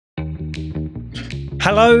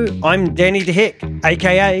Hello, I'm Danny the Heck,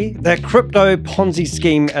 aka the Crypto Ponzi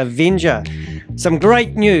Scheme Avenger. Some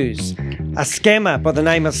great news. A scammer by the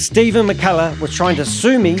name of Stephen McCullah was trying to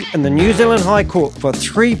sue me in the New Zealand High Court for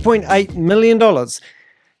 $3.8 million.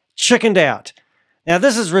 Chickened out. Now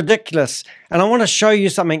this is ridiculous, and I want to show you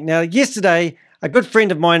something. Now yesterday, a good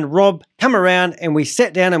friend of mine, Rob, come around and we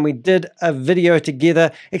sat down and we did a video together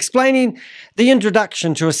explaining the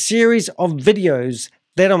introduction to a series of videos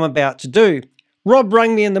that I'm about to do. Rob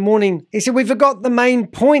rang me in the morning. He said, we forgot the main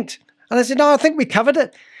point. And I said, no, I think we covered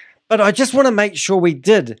it. But I just want to make sure we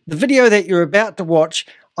did. The video that you're about to watch,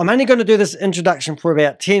 I'm only going to do this introduction for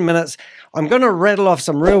about 10 minutes. I'm going to rattle off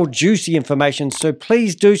some real juicy information. So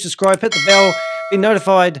please do subscribe, hit the bell, be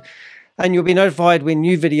notified, and you'll be notified when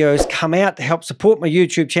new videos come out to help support my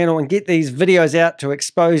YouTube channel and get these videos out to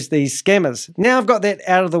expose these scammers. Now I've got that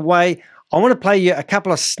out of the way, I want to play you a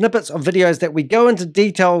couple of snippets of videos that we go into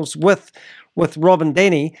details with Rob and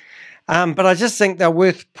Danny, but I just think they're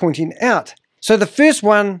worth pointing out. So the first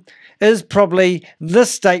one is probably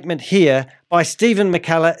this statement here by Stephen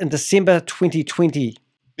McCullah in December 2020.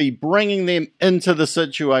 Be bringing them into the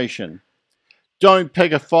situation. Don't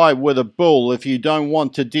pick a fight with a bull if you don't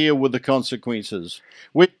want to deal with the consequences.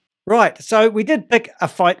 Right, so we did pick a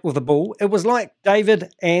fight with a bull. It was like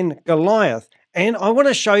David and Goliath. And I want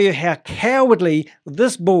to show you how cowardly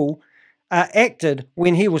this bull acted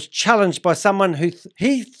when he was challenged by someone who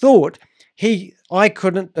he thought I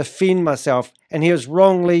couldn't defend myself, and he was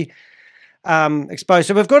wrongly exposed.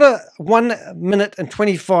 So we've got a 1 minute and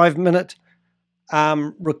 25-minute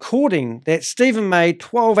recording that Stephen made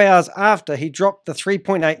 12 hours after he dropped the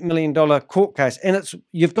 $3.8 million court case. And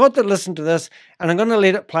you've got to listen to this, and I'm going to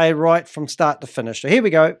let it play right from start to finish. So here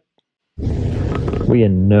we go. We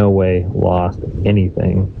in no way lost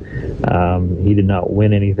anything. He did not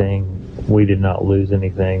win anything. We did not lose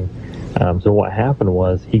anything. So what happened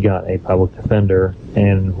was he got a public defender,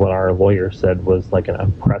 and what our lawyer said was like an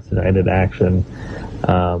unprecedented action.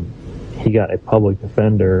 He got a public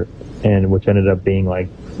defender, and which ended up being like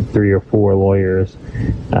 3 or 4 lawyers,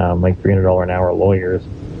 like $300 an hour lawyers,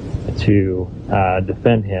 to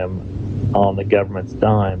defend him on the government's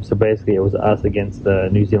dime. So basically it was us against the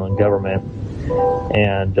New Zealand government.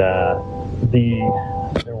 And the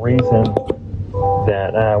reason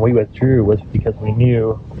that we withdrew was because we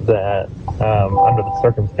knew that under the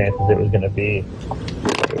circumstances it was going to be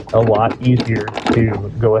a lot easier to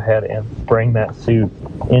go ahead and bring that suit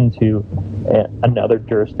into another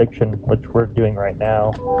jurisdiction, which we're doing right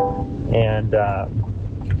now. And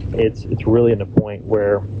it's really in a point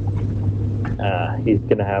where he's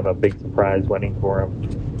going to have a big surprise waiting for him.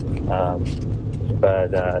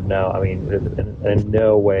 But no, I mean, in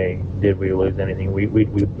no way did we lose anything. We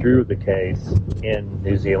withdrew the case in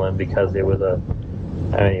New Zealand because it was going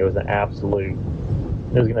to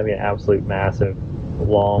be an absolute massive,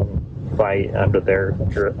 long fight under their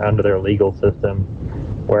legal system,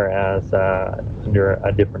 whereas under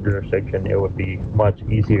a different jurisdiction it would be much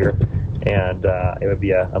easier, and it would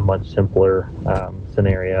be a much simpler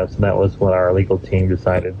scenario. So that was what our legal team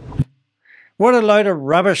decided. What a load of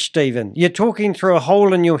rubbish, Stephen. You're talking through a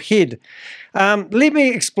hole in your head. Let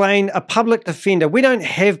me explain a public defender. We don't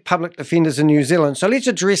have public defenders in New Zealand, so let's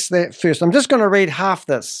address that first. I'm just going to read half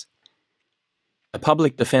this. A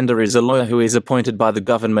public defender is a lawyer who is appointed by the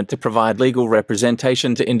government to provide legal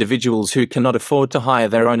representation to individuals who cannot afford to hire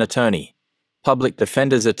their own attorney. Public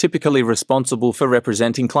defenders are typically responsible for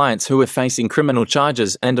representing clients who are facing criminal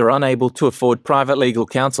charges and are unable to afford private legal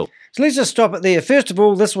counsel. So let's just stop it there. First of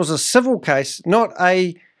all, this was a civil case, not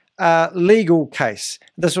a legal case.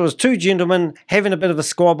 This was 2 gentlemen having a bit of a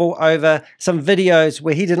squabble over some videos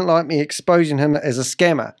where he didn't like me exposing him as a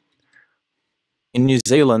scammer. In New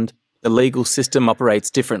Zealand, the legal system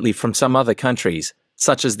operates differently from some other countries,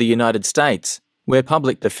 such as the United States, where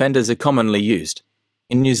public defenders are commonly used.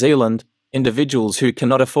 In New Zealand, individuals who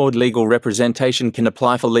cannot afford legal representation can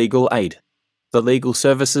apply for legal aid. The Legal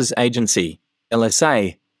Services Agency,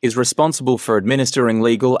 LSA, is responsible for administering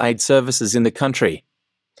legal aid services in the country.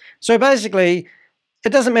 So basically, it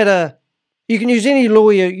doesn't matter. You can use any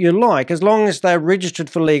lawyer you like as long as they're registered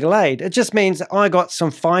for legal aid. It just means I got some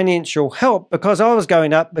financial help because I was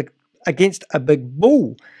going up against a big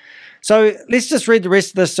bull. So let's just read the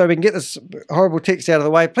rest of this so we can get this horrible text out of the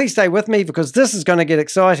way. Please stay with me because this is going to get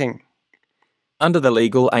exciting. Under the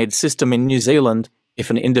legal aid system in New Zealand, if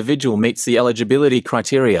an individual meets the eligibility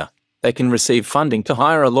criteria, they can receive funding to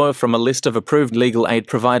hire a lawyer from a list of approved legal aid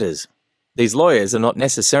providers. These lawyers are not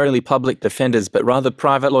necessarily public defenders but rather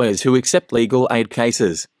private lawyers who accept legal aid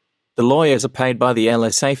cases. The lawyers are paid by the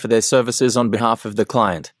LSA for their services on behalf of the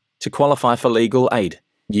client. To qualify for legal aid,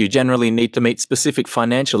 You generally need to meet specific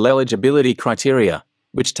financial eligibility criteria,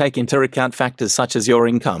 which take into account factors such as your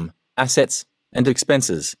income, assets, and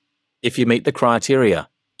expenses. If you meet the criteria,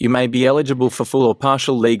 you may be eligible for full or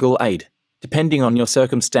partial legal aid, depending on your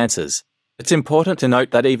circumstances. It's important to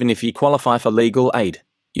note that even if you qualify for legal aid,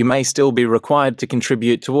 you may still be required to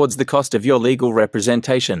contribute towards the cost of your legal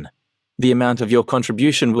representation. The amount of your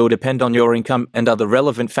contribution will depend on your income and other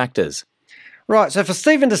relevant factors. Right, so for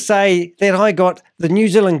Stephen to say that I got the New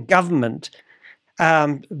Zealand government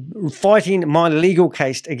fighting my legal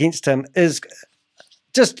case against him is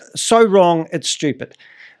just so wrong, it's stupid.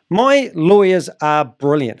 My lawyers are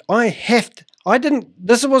brilliant.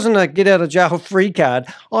 This wasn't a get out of jail free card.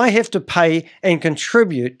 I have to pay and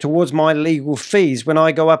contribute towards my legal fees when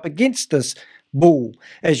I go up against this bull,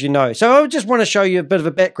 as you know. So I just want to show you a bit of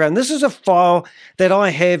a background. This is a file that I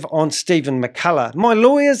have on Stephen McCullah. My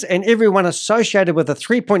lawyers and everyone associated with a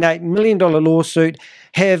 $3.8 million lawsuit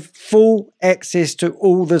have full access to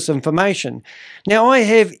all this information. Now I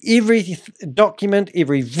have every document,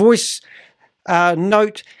 every voice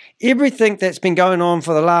note, everything that's been going on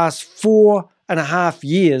for the last 4.5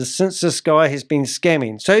 years since this guy has been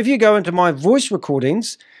scamming. So if you go into my voice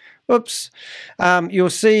recordings, you'll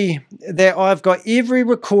see that I've got every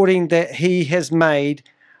recording that he has made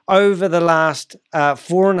over the last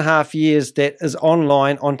 4.5 years that is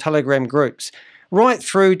online on Telegram groups, right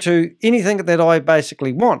through to anything that I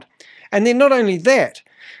basically want. And then not only that,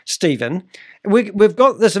 Stephen, we've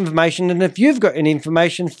got this information, and if you've got any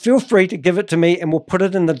information, feel free to give it to me and we'll put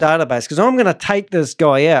it in the database, because I'm going to take this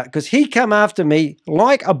guy out because he come after me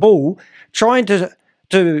like a bull trying to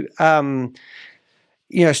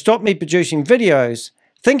stop me producing videos,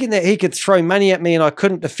 thinking that he could throw money at me and I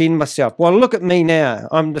couldn't defend myself. Well, look at me now.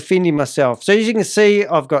 I'm defending myself. So as you can see,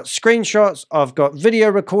 I've got screenshots, I've got video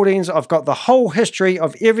recordings, I've got the whole history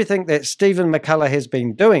of everything that Stephen McCullah has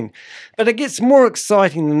been doing. But it gets more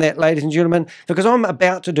exciting than that, ladies and gentlemen, because I'm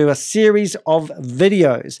about to do a series of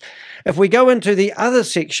videos. If we go into the other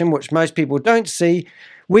section, which most people don't see,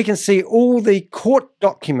 we can see all the court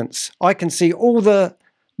documents. I can see all the,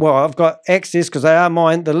 well, I've got access because they are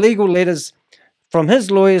mine, the legal letters from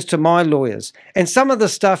his lawyers to my lawyers. And some of the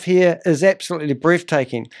stuff here is absolutely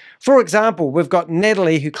breathtaking. For example, we've got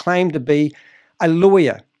Natalie, who claimed to be a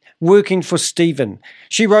lawyer working for Stephen.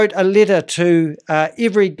 She wrote a letter to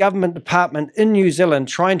every government department in New Zealand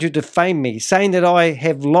trying to defame me, saying that I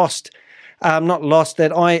have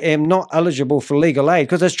that I am not eligible for legal aid,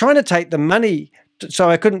 because I was trying to take the money so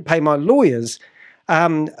I couldn't pay my lawyers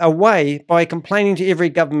away by complaining to every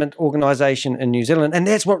government organisation in New Zealand. And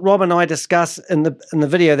that's what Rob and I discuss in the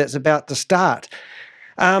video that's about to start.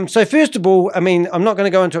 So first of all, I mean, I'm not going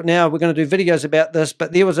to go into it now. We're going to do videos about this,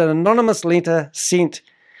 but there was an anonymous letter sent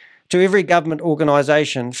to every government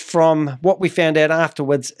organisation from what we found out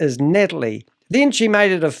afterwards is Natalie. Then she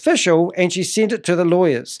made it official and she sent it to the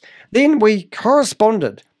lawyers. Then we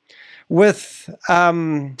corresponded with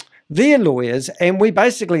their lawyers, and we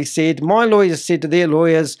basically said, my lawyers said to their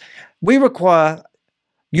lawyers, we require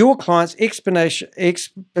your client's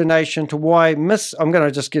explanation to why I'm going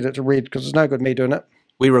to just get it to read because it's no good me doing it.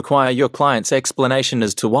 We require your client's explanation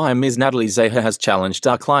as to why Ms. Natalie Zeher has challenged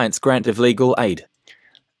our client's grant of legal aid.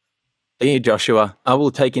 Dear Joshua, I will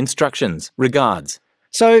take instructions. Regards.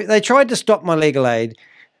 So they tried to stop my legal aid.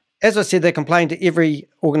 As I said, they complained to every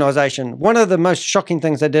organisation. One of the most shocking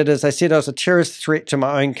things they did is they said I was a terrorist threat to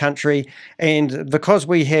my own country, and because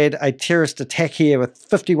we had a terrorist attack here with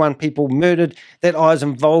 51 people murdered, that I was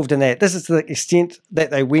involved in that. This is the extent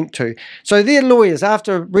that they went to. So their lawyers,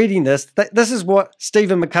 after reading this, this is what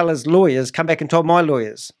Stephen McCullah's lawyers come back and told my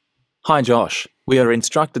lawyers. Hi Josh, we are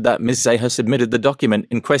instructed that Ms. Zeher submitted the document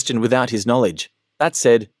in question without his knowledge. That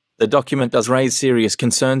said, the document does raise serious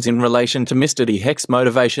concerns in relation to Mr. D. Heck's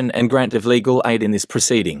motivation and grant of legal aid in this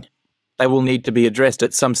proceeding. They will need to be addressed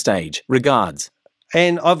at some stage. Regards.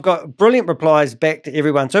 And I've got brilliant replies back to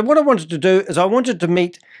everyone. So what I wanted to do is I wanted to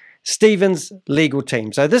meet Stephen's legal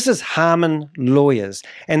team. So this is Harmon Lawyers.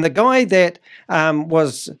 And the guy that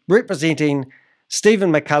was representing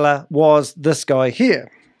Stephen McCullah was this guy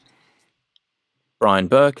here. Brian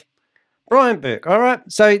Burke. Brian Burke, all right.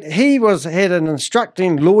 So he had an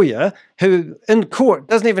instructing lawyer who in court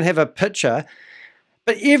doesn't even have a picture,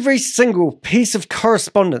 but every single piece of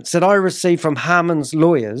correspondence that I received from Harmon's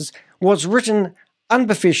lawyers was written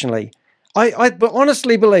unprofessionally. I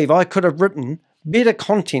honestly believe I could have written better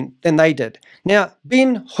content than they did. Now,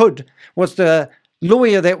 Ben Hood was the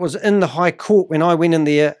lawyer that was in the High Court when I went in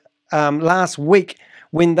there last week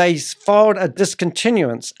when they filed a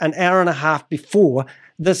discontinuance an hour and a half before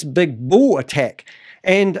this big bull attack.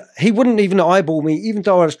 and he wouldn't even eyeball me, even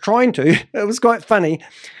though I was trying to. It was quite funny.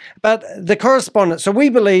 But the correspondent, so we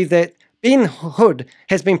believe that Ben Hood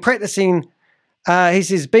has been practicing, he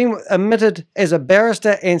says, been admitted as a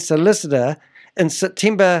barrister and solicitor in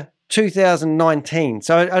September 2019.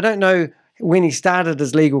 So I don't know when he started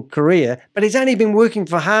his legal career, but he's only been working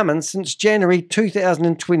for Harman since January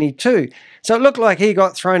 2022. So it looked like he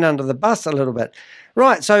got thrown under the bus a little bit.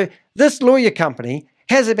 Right, so this lawyer company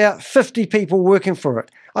has about 50 people working for it.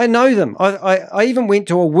 I know them. I even went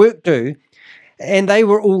to a work do, and they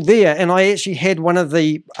were all there, and I actually had one of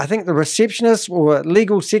the, I think the receptionist or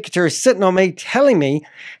legal secretary sitting on me telling me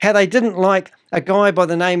how they didn't like a guy by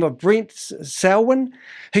the name of Brent Selwyn,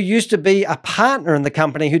 who used to be a partner in the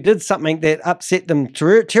company, who did something that upset them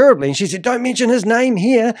terribly. And she said, don't mention his name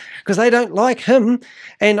here because they don't like him.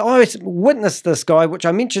 And I witnessed this guy, which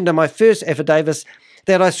I mentioned in my first affidavit,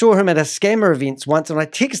 that I saw him at a scammer events once, and I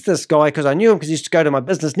texted this guy because I knew him because he used to go to my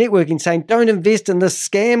business networking saying, don't invest in this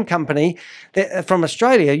scam company that, from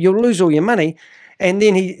Australia, you'll lose all your money. And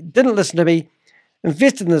then he didn't listen to me,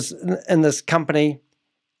 invested in this company,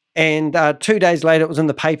 and 2 days later it was in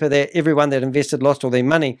the paper that everyone that invested lost all their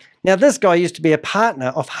money. Now this guy used to be a partner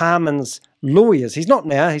of Harman's lawyers. He's not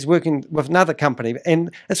now, he's working with another company,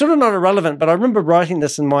 and it's sort of not irrelevant, but I remember writing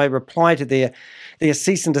this in my reply to their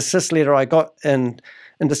cease and desist letter I got in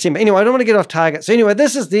December. Anyway, I don't want to get off target. So anyway,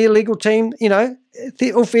 this is their legal team. You know,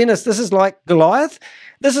 in all fairness, this is like Goliath.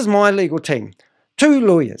 This is my legal team. 2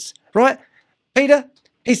 lawyers, right? Peter,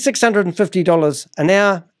 he's $650 an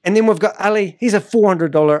hour. And then we've got Ali, he's a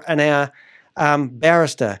 $400 an hour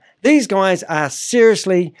barrister. These guys are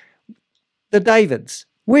seriously the Davids.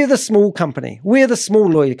 We're the small company. We're the small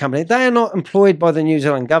lawyer company. They are not employed by the New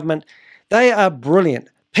Zealand government. They are brilliant.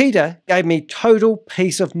 Peter gave me total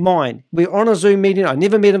peace of mind. We're on a Zoom meeting. I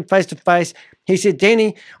never met him face to face. He said,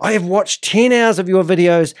 Danny, I have watched 10 hours of your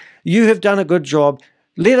videos. You have done a good job.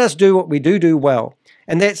 Let us do what we do well.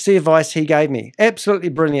 And that's the advice he gave me. Absolutely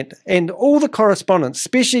brilliant. And all the correspondence,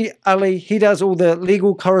 especially Ali, he does all the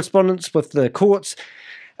legal correspondence with the courts,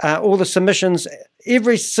 all the submissions.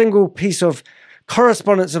 Every single piece of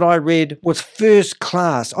correspondence that I read was first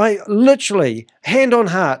class. I literally, hand on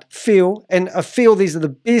heart, feel these are the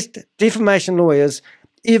best defamation lawyers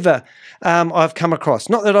ever I've come across.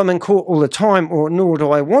 Not that I'm in court all the time, or nor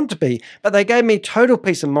do I want to be, but they gave me total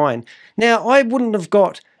peace of mind. Now, I wouldn't have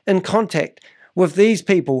got in contact with these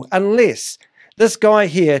people unless this guy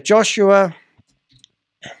here, Joshua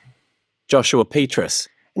Petrus.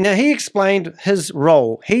 Now, he explained his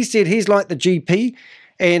role. He said he's like the GP,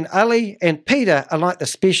 and Ali and Peter are like the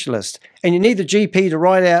specialist. And you need the GP to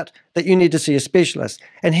write out that you need to see a specialist.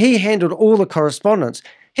 And he handled all the correspondence.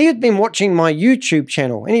 He had been watching my YouTube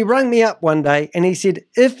channel, and he rang me up one day and he said,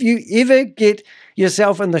 if you ever get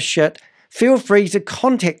yourself in the shit, feel free to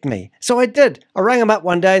contact me. So I did. I rang him up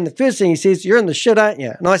one day, and the first thing he says, you're in the shit, aren't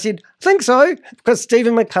you? And I said, I think so, because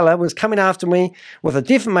Stephen McCullah was coming after me with a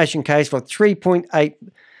defamation case for $3.8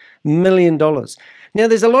 million. Now,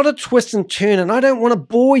 there's a lot of twist and turn, and I don't want to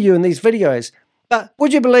bore you in these videos, but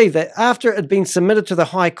would you believe that after it had been submitted to the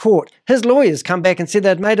High Court, his lawyers come back and said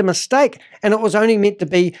they'd made a mistake, and it was only meant to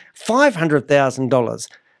be $500,000.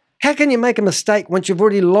 How can you make a mistake once you've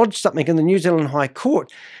already lodged something in the New Zealand High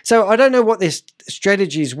Court? So I don't know what their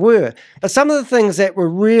strategies were, but some of the things that were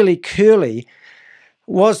really curly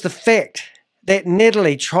was the fact that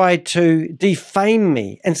Natalie tried to defame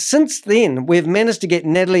me. And since then, we've managed to get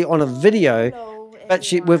Natalie on a video, but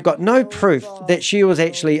we've got no proof that she was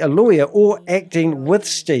actually a lawyer or acting with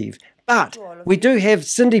Steve. But we do have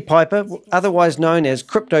Cindy Piper, otherwise known as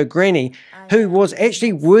Crypto Granny, who was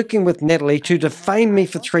actually working with Natalie to defame me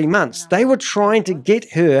for 3 months. They were trying to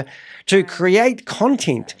get her to create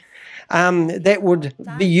content that would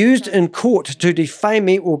be used in court to defame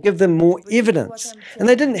me or give them more evidence. And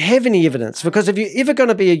they didn't have any evidence, because if you're ever going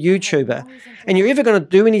to be a YouTuber and you're ever going to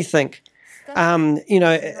do anything,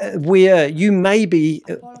 where you may be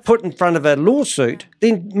put in front of a lawsuit,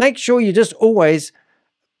 then make sure you just always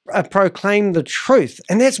proclaim the truth.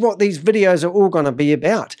 And that's what these videos are all going to be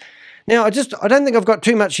about. Now, I don't think I've got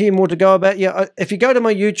too much here more to go about. Yeah, if you go to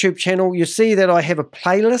my YouTube channel, you see that I have a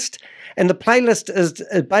playlist, and the playlist is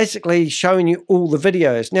basically showing you all the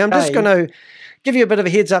videos. Now, I'm just going to give you a bit of a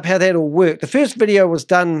heads up how that all worked. The first video was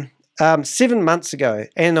done 7 months ago,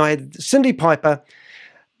 and I had Cindy Piper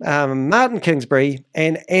Martin Kingsbury,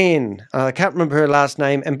 and Anne. I can't remember her last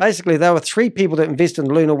name. And basically, they were three people that invested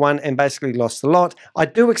in Luna One and basically lost a lot. I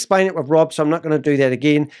do explain it with Rob, so I'm not going to do that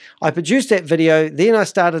again. I produced that video. Then I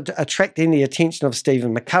started attracting the attention of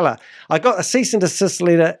Stephen McCullah. I got a cease and desist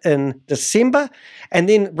letter in December. And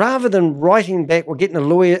then rather than writing back or getting a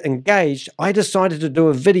lawyer engaged, I decided to do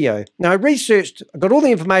a video. Now, I researched, I got all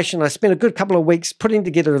the information. I spent a good couple of weeks putting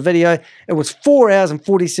together a video. It was 4 hours and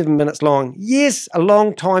 47 minutes long. Yes, a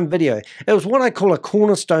long time video. It was what I call a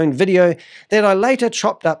cornerstone video that I later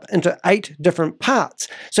chopped up into 8 different parts.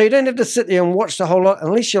 So you don't have to sit there and watch the whole lot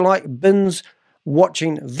unless you like binge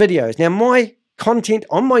watching videos. Now, my content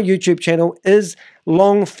on my YouTube channel is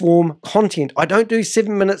long form content. I don't do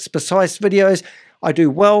 7 minutes precise videos. I do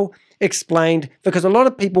well explained because a lot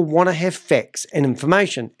of people want to have facts and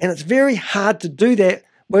information, and it's very hard to do that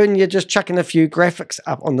when you're just chucking a few graphics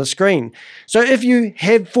up on the screen. So if you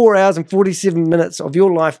have 4 hours and 47 minutes of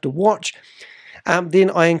your life to watch, then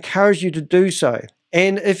I encourage you to do so.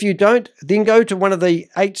 And if you don't, then go to one of the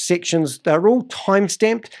 8 sections. They're all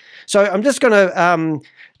time-stamped. So I'm just going to,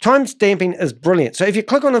 time-stamping is brilliant. So if you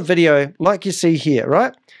click on a video like you see here,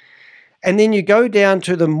 right? And then you go down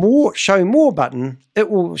to the show more button,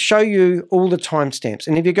 it will show you all the timestamps.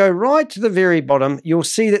 And if you go right to the very bottom, you'll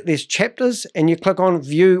see that there's chapters, and you click on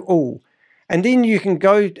view all. And then you can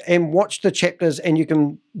go and watch the chapters, and you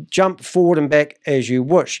can jump forward and back as you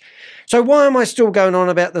wish. So why am I still going on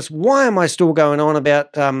about this? Why am I still going on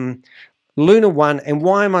about Luna One, and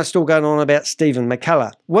why am I still going on about Stephen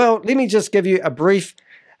McCullah? Well, let me just give you a brief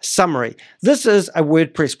summary. This is a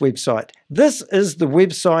WordPress website. This is the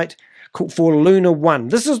website for Luna One.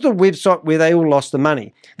 This is the website where they all lost the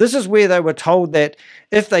money. This is where they were told that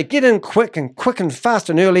if they get in quick and fast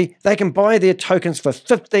and early, they can buy their tokens for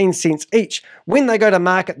 15 cents each. When they go to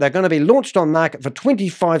market, they're going to be launched on market for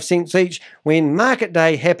 25 cents each. When market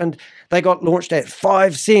day happened, they got launched at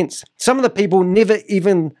 5 cents. Some of the people never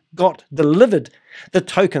even got delivered the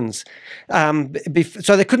tokens,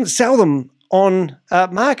 so they couldn't sell them on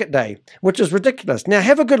market day, which is ridiculous. Now,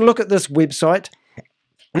 have a good look at this website.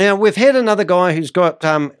 Now, we've had another guy who's got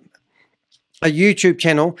a YouTube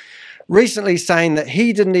channel recently saying that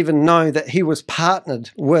he didn't even know that he was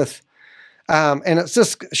partnered with, and it's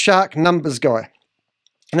this Shark Numbers guy.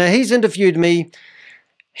 Now, he's interviewed me.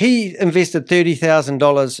 He invested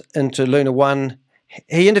 $30,000 into Luna One.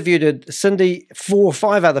 He interviewed Cindy, 4 or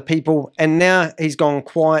 5 other people, and now he's gone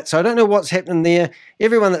quiet. So I don't know what's happening there.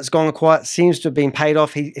 Everyone that's gone quiet seems to have been paid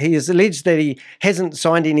off. He has alleged that he hasn't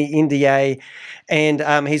signed any NDA,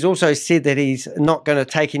 and he's also said that he's not going to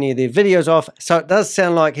take any of their videos off. So it does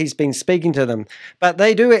sound like he's been speaking to them. But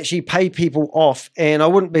they do actually pay people off, and I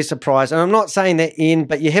wouldn't be surprised. And I'm not saying that, Ian,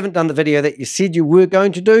 but you haven't done the video that you said you were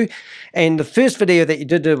going to do. And the first video that you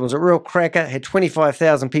did was a real cracker. Had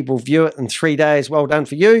 25,000 people view it in 3 days. Well done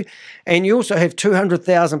for you. And you also have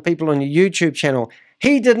 200,000 people on your YouTube channel.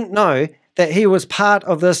 He didn't know that he was part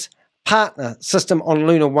of this partner system on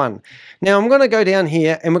Luna One. Now, I'm going to go down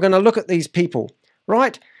here and we're going to look at these people,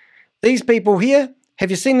 right? These people here,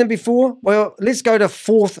 have you seen them before? Well, let's go to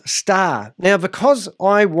Fourth Star. Now, because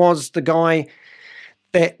I was the guy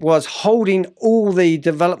that was holding all the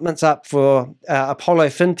developments up for Apollo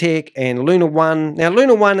Fintech and Luna One. Now,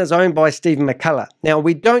 Luna One is owned by Stephen McCullah. Now,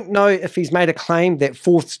 we don't know if he's made a claim that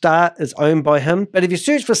Fourth Star is owned by him, but if you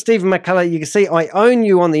search for Stephen McCullah, you can see I own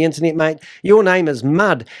you on the internet, mate. Your name is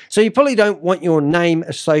Mud. So you probably don't want your name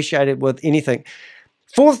associated with anything.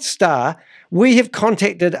 Fourth Star, we have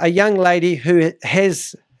contacted a young lady who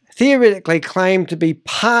has theoretically claimed to be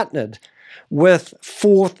partnered with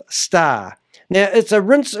Fourth Star. Now, it's a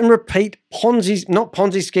rinse and repeat not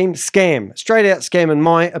Ponzi scheme, scam. Straight out scam, in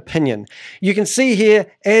my opinion. You can see here,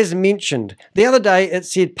 as mentioned. The other day, it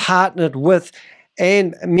said partnered with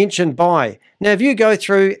and mentioned by. Now, if you go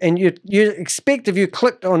through and you expect if you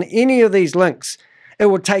clicked on any of these links, it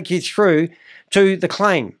will take you through to the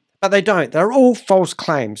claim. But they don't. They're all false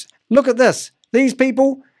claims. Look at this. These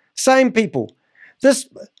people, same people. This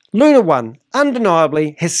Luna One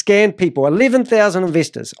undeniably has scammed people, 11,000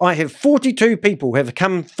 investors. I have 42 people who have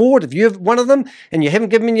come forward. If you're one of them and you haven't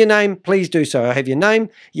given me your name, please do so. I have your name,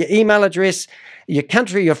 your email address, your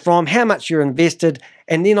country you're from, how much you're invested,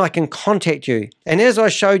 and then I can contact you. And as I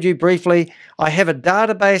showed you briefly, I have a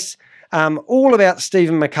database all about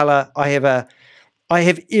Stephen McCullah. I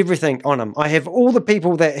have everything on him. I have all the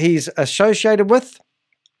people that he's associated with.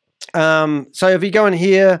 So if you go in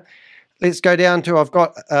here, let's go down to, I've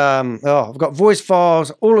got voice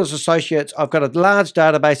files, all his associates. I've got a large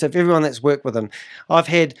database of everyone that's worked with him. I've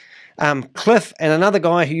had Cliff and another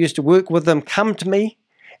guy who used to work with them come to me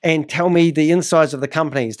and tell me the insides of the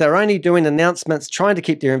companies. They're only doing announcements, trying to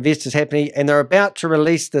keep their investors happy, and they're about to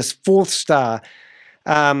release this fourth star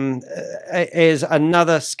as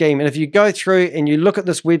another scheme. And if you go through and you look at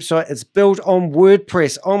this website, it's built on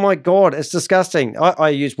WordPress. Oh my God, it's disgusting. I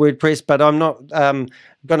use WordPress, but I'm not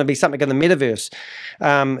going to be something in the metaverse.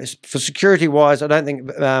 For security wise, I don't think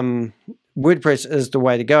WordPress is the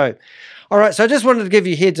way to go. All right, so I just wanted to give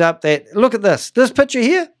you a heads up that, look at this. This picture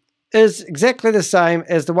here is exactly the same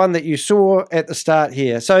as the one that you saw at the start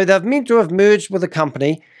here. So they've meant to have merged with a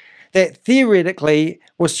company that theoretically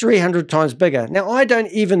was 300 times bigger. Now, I don't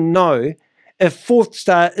even know if Fourth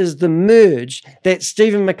Star is the merge that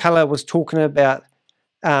Stephen McCullah was talking about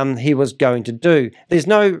he was going to do. There's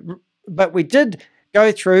no, but we did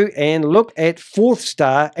go through and look at Fourth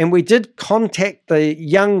Star, and we did contact the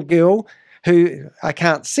young girl who I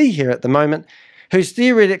can't see here at the moment, who's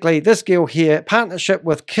theoretically this girl here, partnership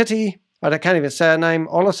with Kitty, I can't even say her name,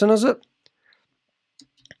 Olson, is it?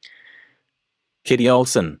 Kitty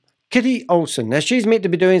Olson. Kitty Olson. Now, she's meant to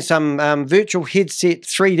be doing some virtual headset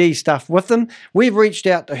 3D stuff with them. We've reached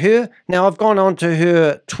out to her. Now, I've gone on to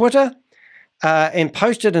her Twitter and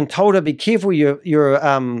posted and told her, be careful, you're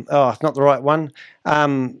oh, not the right one.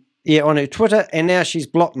 Yeah, on her Twitter, and now she's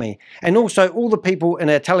blocked me. And also, all the people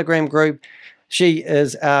in our Telegram group, she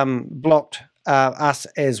is blocked us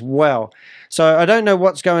as well. So I don't know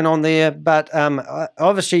what's going on there, but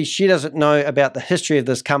obviously she doesn't know about the history of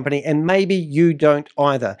this company, and maybe you don't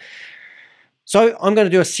either. So I'm going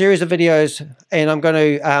to do a series of videos, and I'm going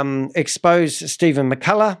to expose Stephen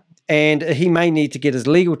McCullah, and he may need to get his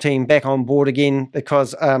legal team back on board again,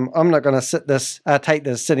 because I'm not going to take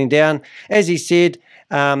this sitting down. As he said,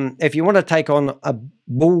 if you want to take on a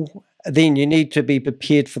bull, then you need to be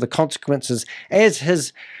prepared for the consequences. As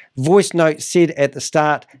his voice note said at the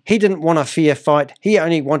start, he didn't want a fair fight. He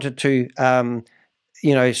only wanted to,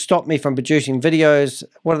 stop me from producing videos.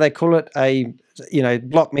 What do they call it?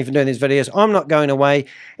 Block me from doing these videos. I'm not going away.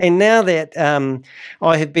 And now that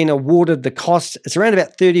I have been awarded the cost, it's around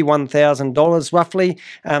about $31,000 roughly.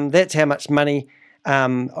 That's how much money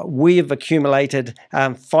we've accumulated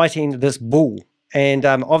fighting this bull. And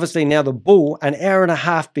obviously now the bull, an hour and a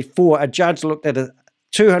half before, a judge looked at a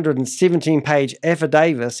 217-page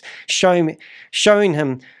affidavit showing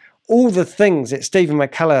him all the things that Stephen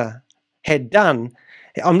McCullah had done.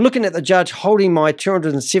 I'm looking at the judge holding my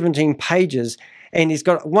 217 pages, and he's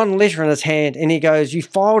got one letter in his hand, and he goes, "You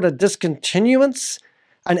filed a discontinuance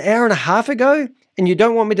an hour and a half ago, and you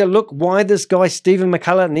don't want me to look why this guy Stephen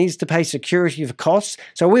McCullah needs to pay security for costs?"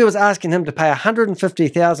 So we was asking him to pay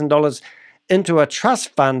 $150,000 into a trust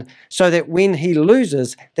fund so that when he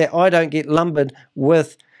loses, that I don't get lumbered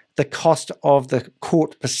with the cost of the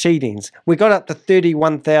court proceedings. We got up to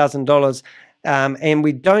 $31,000, and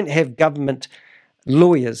we don't have government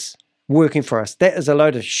lawyers working for us. That is a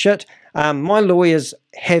load of shit. My lawyers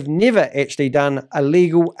have never actually done a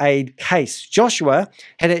legal aid case. Joshua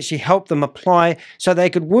had actually helped them apply so they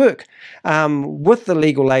could work with the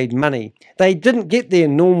legal aid money. They didn't get their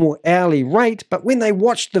normal hourly rate, but when they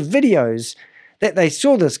watched the videos that they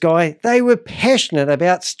saw this guy, they were passionate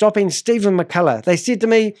about stopping Stephen McCullah. They said to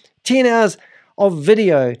me, 10 hours of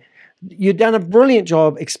video, you've done a brilliant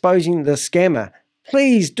job exposing the scammer.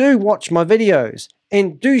 Please do watch my videos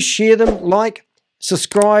and do share them, like,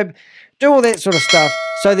 subscribe, do all that sort of stuff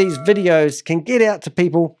so these videos can get out to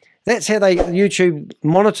people. That's how YouTube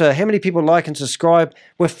monitor how many people like and subscribe.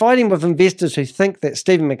 We're fighting with investors who think that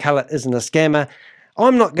Stephen McCullah isn't a scammer.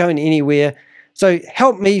 I'm not going anywhere. So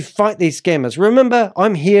help me fight these scammers. Remember,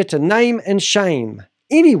 I'm here to name and shame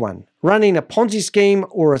anyone running a Ponzi scheme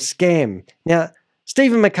or a scam. Now,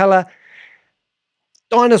 Stephen McCullah,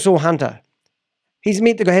 dinosaur hunter. He's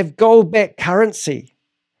meant to have gold-backed currency.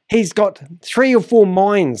 He's got 3 or 4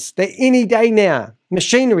 mines that any day now,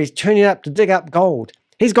 machinery is turning up to dig up gold.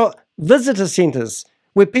 He's got visitor centers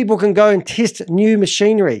where people can go and test new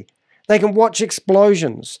machinery. They can watch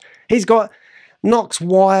explosions. He's got Knox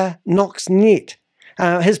Wire, Knox Net.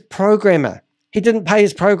 His programmer, he didn't pay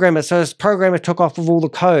his programmer, so his programmer took off with all the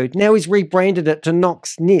code. Now he's rebranded it to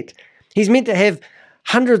Knox Net. He's meant to have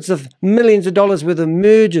hundreds of millions of dollars worth of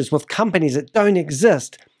mergers with companies that don't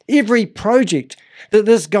exist. Every project that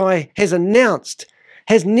this guy has announced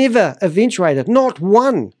has never eventuated. Not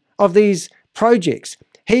one of these projects.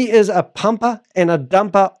 He is a pumper and a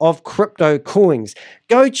dumper of crypto coins.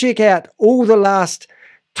 Go check out all the last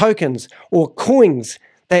tokens or coins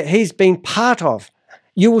that he's been part of.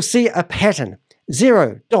 You will see a pattern.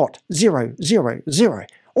 0.000.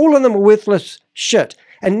 All of them are worthless shit.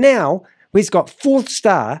 And now he's got Fourth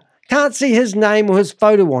Star. Can't see his name or his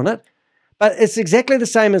photo on it, but it's exactly the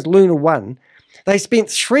same as Luna 1. They spent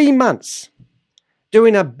 3 months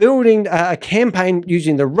doing a campaign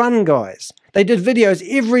using the Run guys. They did videos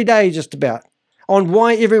every day just about on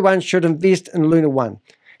why everyone should invest in Luna One.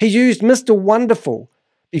 He's used Mr. Wonderful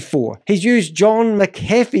before. He's used John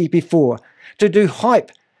McAfee before to do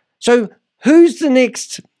hype. So who's the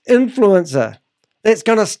next influencer that's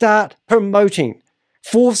going to start promoting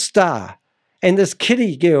 4th Star and this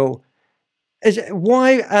kitty girl?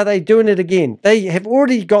 Why are they doing it again? They have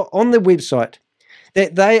already got on their website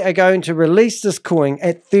that they are going to release this coin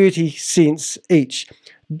at 30 cents each.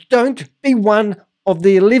 Don't be one of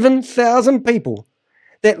the 11,000 people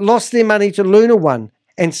that lost their money to Luna One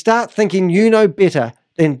and start thinking you know better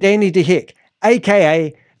than Danny DeHeck,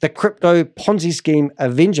 aka the Crypto Ponzi Scheme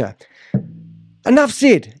Avenger. Enough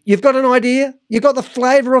said. You've got an idea. You've got the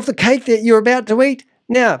flavour of the cake that you're about to eat.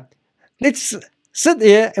 Now, let's sit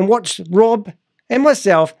there and watch Rob and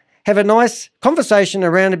myself have a nice conversation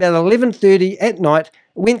around about 11:30 at night. It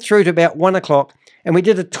went through to about 1 o'clock, and we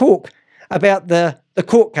did a talk about the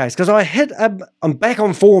court case, because I'm back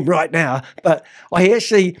on form right now, but I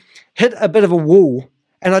actually hit a bit of a wall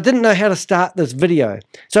and I didn't know how to start this video.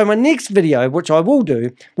 So my next video, which I will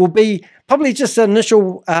do, will be probably just the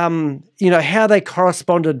initial, how they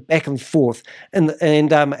corresponded back and forth, and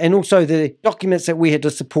also the documents that we had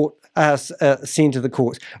to support us send to the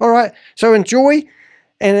courts. All right, so enjoy,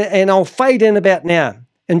 and I'll fade in about now.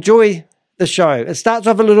 Enjoy the show. It starts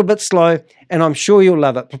off a little bit slow, and I'm sure you'll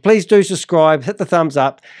love it. But please do subscribe, hit the thumbs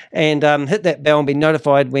up, and hit that bell and be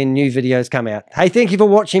notified when new videos come out. Hey, thank you for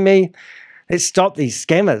watching me. Let's stop these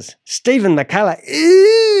scammers. Stephen McCullah.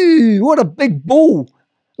 Ew, what a big bull.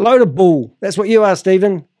 Load of bull. That's what you are,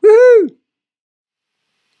 Stephen. Woohoo!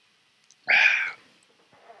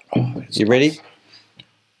 You ready?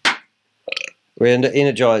 We're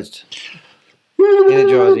energized.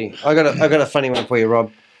 Energizing. I got a funny one for you,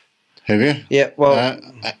 Rob. Have you? Yeah. Well,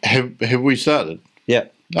 have we started? Yeah.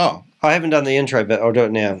 Oh, I haven't done the intro, but I'll do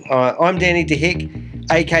it now. I'm Danny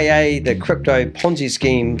DeHeck, aka the Crypto Ponzi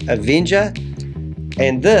Scheme Avenger,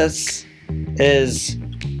 and this is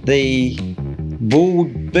the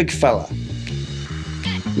bald big fella.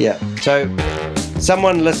 Yeah. So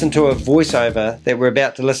someone listened to a voiceover that we're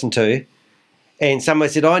about to listen to, and someone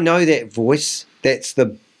said, "I know that voice. That's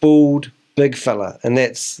the bald big fella," and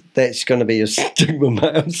that's going to be a stigma,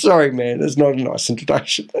 mate. I'm sorry, man. It's not a nice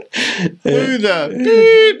introduction. Who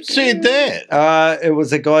said that? It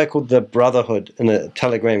was a guy called the Brotherhood in a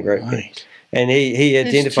Telegram group, right. And he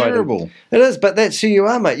identified. It's terrible. It is, but that's who you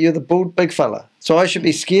are, mate. You're the bald big fella. So I should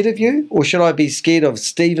be scared of you, or should I be scared of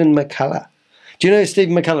Stephen McCullah? Do you know who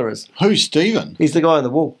Stephen McCullah is? Who's Stephen? He's the guy on the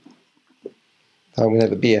wall. I'm going to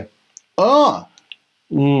have a beer. Oh.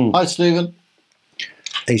 Hi, Stephen.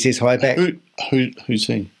 He says hi back. Who's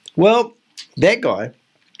he? Well, that guy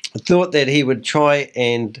thought that he would try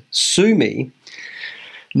and sue me.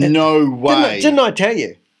 No way. Didn't I tell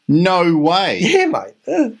you? No way. Yeah, mate.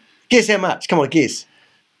 Guess how much? Come on, guess.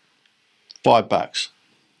 $5.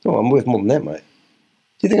 Oh, I'm worth more than that, mate.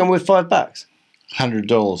 Do you think I'm worth $5?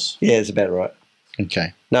 $100. Yeah, it's about right.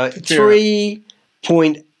 Okay. No,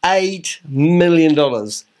 $3.8 million.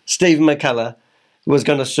 Stephen McCullah was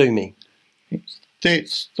going to sue me.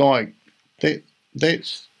 That's like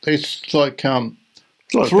that's like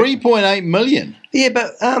 3.8 million. Yeah,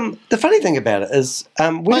 but the funny thing about it is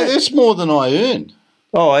that's more than I earn.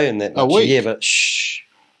 Oh, I earn that much. A week. Yeah, but shh,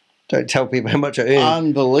 don't tell people how much I earn.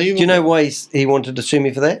 Unbelievable. Do you know why he wanted to sue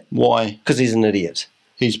me for that? Why? Because he's an idiot.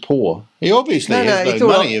 He's poor. He obviously has no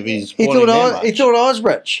money if he's he thought I was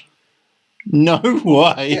rich. No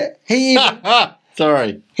way. Yeah, he even,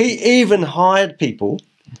 sorry. He even hired people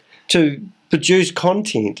to produce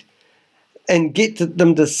content and get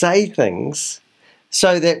them to say things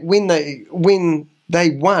so that when they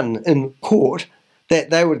won in court, that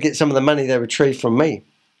they would get some of the money they retrieved from me.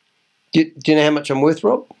 Do you know how much I'm worth,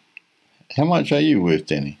 Rob? How much are you worth,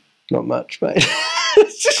 Danny? Not much, mate.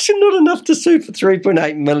 It's just not enough to sue for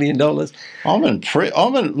 $3.8 million. I'm impressed.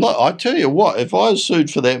 Look, I tell you what, if I was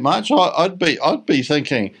sued for that much, I'd be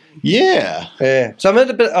thinking, yeah. Yeah. So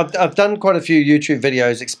I've done quite a few YouTube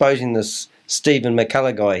videos exposing this Stephen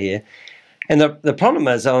McCullah guy here. And the problem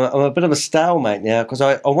is I'm a bit of a stalemate now, because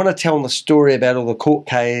I want to tell the story about all the court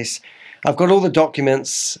case. I've got all the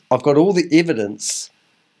documents. I've got all the evidence.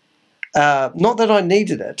 Not that I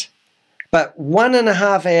needed it, but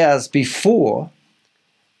 1.5 hours before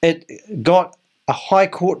it got a High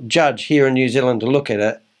Court judge here in New Zealand to look at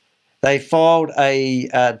it, they filed a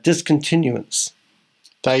discontinuance.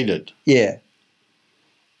 They did? Yeah.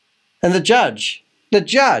 And the judge,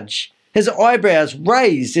 his eyebrows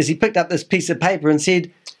raised as he picked up this piece of paper and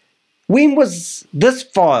said, "When was this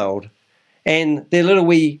filed?" And their little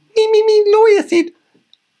wee lawyer said,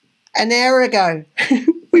 an hour ago,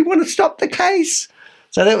 we want to stop the case.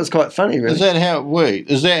 So that was quite funny, really. Is that how it worked?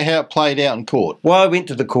 Is that how it played out in court? Well, I went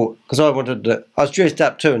to the court because I was dressed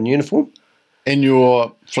up too in uniform. In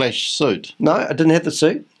your flash suit? No, I didn't have the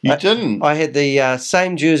suit. You didn't? I had the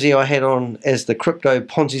same jersey I had on as the Crypto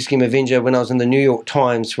Ponzi Scheme Avenger when I was in the New York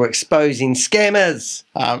Times for exposing scammers.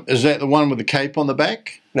 Is that the one with the cape on the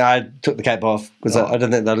back? No, I took the cape off because I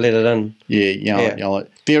didn't think they'd let it in. Yeah.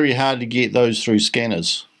 Very hard to get those through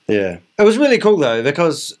scanners. Yeah. It was really cool, though,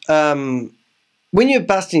 because when you're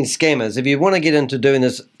busting scammers, if you want to get into doing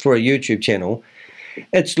this for a YouTube channel,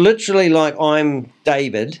 it's literally like I'm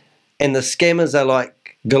David and the scammers are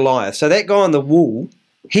like Goliath. So that guy on the wall,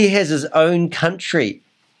 he has his own country.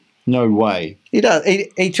 No way. He does.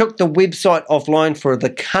 He took the website offline for the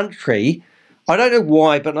country. I don't know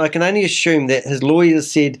why, but I can only assume that his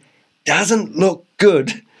lawyers said, doesn't look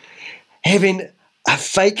good having a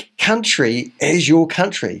fake country as your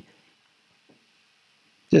country.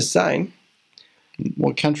 Just saying.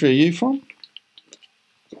 What country are you from?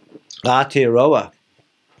 Aotearoa.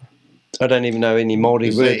 I don't even know any Māori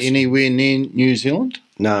Is words. that anywhere near New Zealand?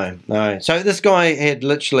 No. So this guy had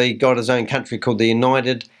literally got his own country called the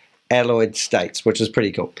United Allied States, which is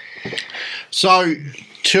pretty cool. So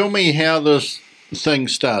tell me how this thing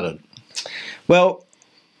started. Well,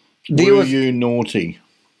 Were you naughty?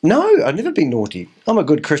 No, I've never been naughty. I'm a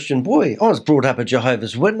good Christian boy. I was brought up a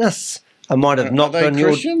Jehovah's Witness. I might have knocked on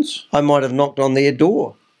Christians? I might have knocked on their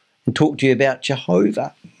door and talked to you about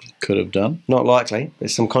Jehovah. Could have done. Not likely.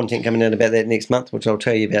 There's some content coming out about that next month, which I'll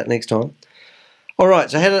tell you about next time. All right,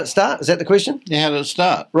 so how did it start? Is that the question? Yeah, how did it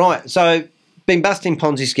start? Right, so been busting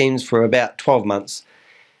Ponzi schemes for about 12 months.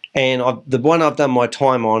 And the one I've done my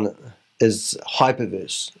time on is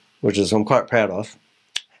Hyperverse, which I'm quite proud of.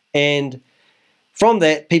 And from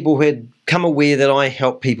that, people had come aware that I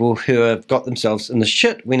help people who have got themselves in the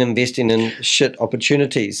shit when investing in shit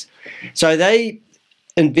opportunities. So they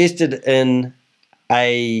invested in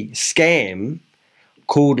a scam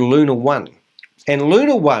called Luna One. And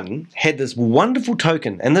Luna One had this wonderful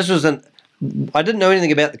token. And this was I didn't know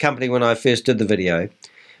anything about the company when I first did the video.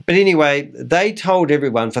 But anyway, they told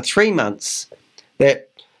everyone for 3 months that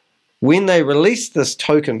when they released this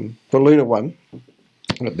token for Luna One,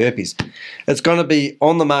 burpees, it's going to be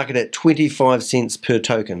on the market at 25 cents per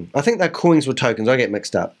token. I think they're coins or tokens. I get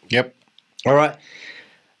mixed up. Yep. All right.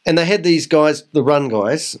 And they had these guys, the run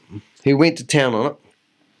guys, who went to town on it.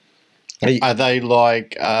 Are they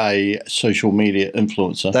like a social media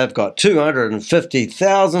influencer? They've got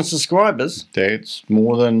 250,000 subscribers. That's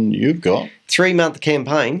more than you've got. 3-month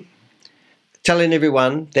campaign telling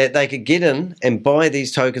everyone that they could get in and buy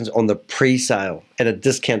these tokens on the pre-sale at a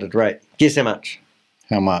discounted rate. Guess how much?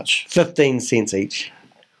 How much? 15 cents each.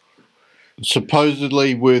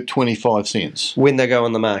 Supposedly worth 25 cents. When they go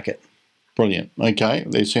on the market. Brilliant. Okay,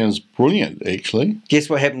 that sounds brilliant, actually. Guess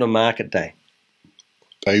what happened on market day?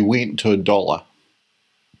 They went to $1.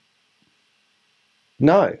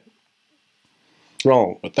 No.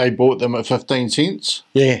 Wrong. But they bought them at 15 cents.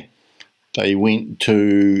 Yeah. They went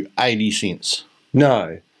to 80 cents.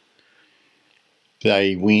 No.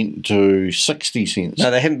 They went to 60 cents.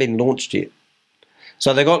 No, they haven't been launched yet.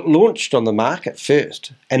 So they got launched on the market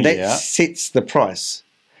first, and that sets the price.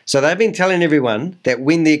 So they've been telling everyone that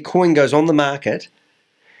when their coin goes on the market,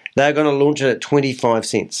 they're going to launch it at 25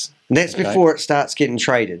 cents. And that's before it starts getting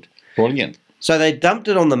traded. Brilliant. So they dumped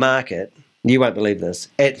it on the market, you won't believe this,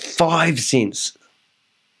 at 5 cents.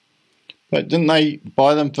 But didn't they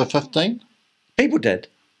buy them for 15? People did.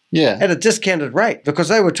 Yeah. At a discounted rate, because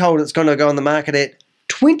they were told it's going to go on the market at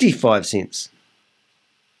 25 cents.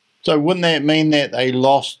 So wouldn't that mean that they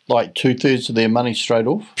lost like 2/3 of their money straight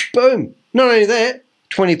off? Boom. Not only that,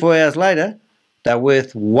 24 hours later, they're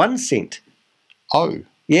worth 1 cent. Oh.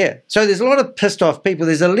 Yeah. So there's a lot of pissed off people.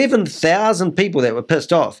 There's 11,000 people that were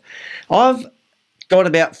pissed off. I've got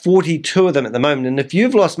about 42 of them at the moment. And if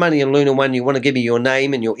you've lost money in Luna One, you want to give me your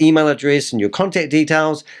name and your email address and your contact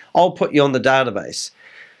details, I'll put you on the database.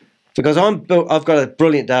 Because I've got a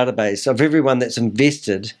brilliant database of everyone that's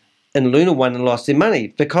invested in Luna One and lost their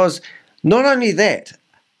money. Because not only that,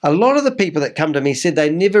 a lot of the people that come to me said they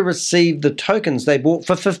never received the tokens they bought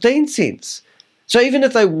for 15 cents. So even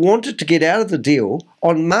if they wanted to get out of the deal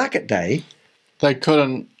on market day, they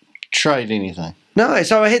couldn't trade anything. No.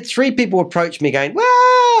 So I had 3 people approach me going,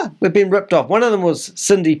 "Wah, we've been ripped off." One of them was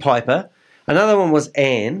Cindy Piper, another one was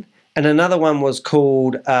Anne, and another one was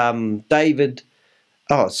called Martin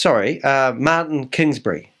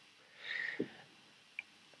Kingsbury.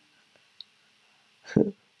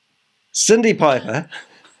 Cindy Piper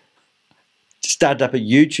started up a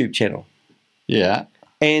YouTube channel. Yeah.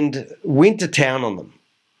 and went to town on them.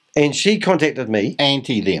 And she contacted me.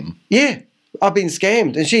 Anti them. Yeah, I've been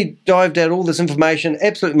scammed. And she dived out all this information,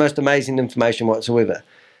 absolutely most amazing information whatsoever.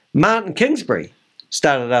 Martin Kingsbury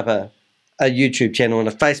started up a YouTube channel and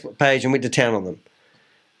a Facebook page and went to town on them.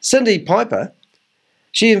 Cindy Piper,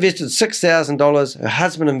 she invested $6,000. Her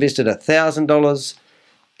husband invested $1,000.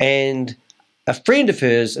 And a friend of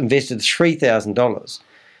hers invested $3,000.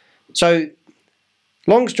 So,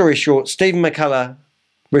 long story short, Stephen McCullah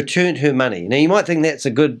returned her money. Now, you might think that's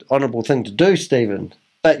a good, honourable thing to do, Stephen,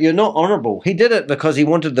 but you're not honourable. He did it because he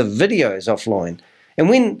wanted the videos offline. And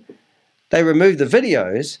when they removed the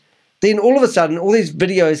videos, then all of a sudden, all these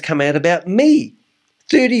videos come out about me.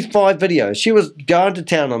 35 videos. She was going to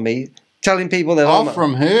town on me, telling people that Oh,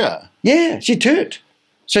 from her? Yeah, she turned.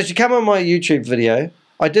 So she came on my YouTube video.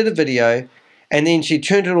 I did a video, and then she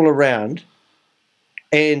turned it all around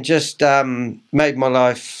and just made my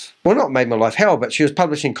life, well, not made my life hell, but she was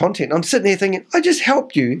publishing content. I'm sitting there thinking, I just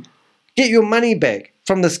helped you get your money back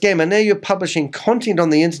from the scammer. Now you're publishing content on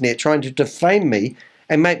the internet trying to defame me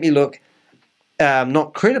and make me look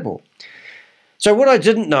not credible. So what I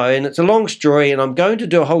didn't know, and it's a long story, and I'm going to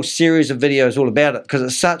do a whole series of videos all about it because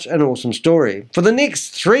it's such an awesome story. For the next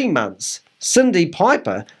 3 months, Cindy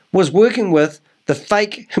Piper was working with the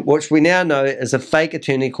fake, which we now know is a fake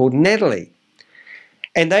attorney called Natalie.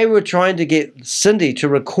 And they were trying to get Cindy to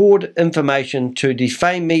record information to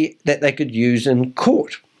defame me that they could use in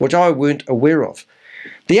court, which I weren't aware of.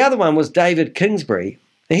 The other one was David Kingsbury.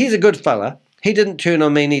 And he's a good fella. He didn't turn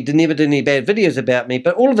on me and he never did any bad videos about me,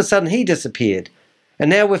 but all of a sudden he disappeared. And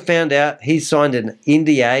now we've found out he signed an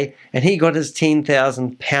NDA and he got his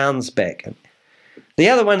 £10,000 back. The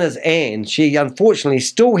other one is Anne. She unfortunately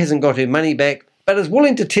still hasn't got her money back, but is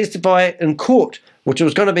willing to testify in court, which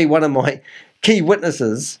was going to be one of my key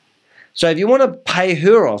witnesses. So if you want to pay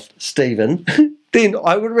her off, Stephen, then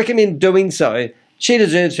I would recommend doing so. She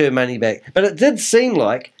deserves her money back. But it did seem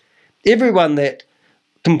like everyone that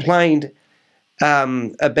complained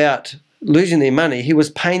about losing their money, he was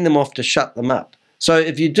paying them off to shut them up. So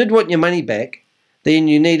if you did want your money back, then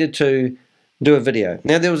you needed to do a video.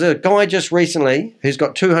 Now there was a guy just recently who's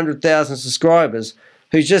got 200,000 subscribers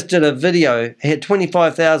who just did a video. He had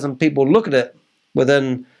 25,000 people look at it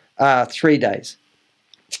within 3 days.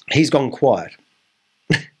 He's gone quiet.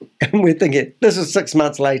 And we're thinking, this is 6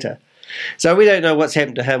 months later. So we don't know what's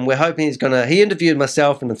happened to him. We're hoping he's going to, he interviewed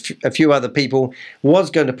myself and a few other people, was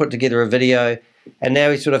going to put together a video, and now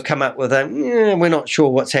he's sort of come up with a, we're not sure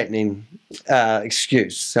what's happening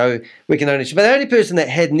excuse. So we can only, but the only person that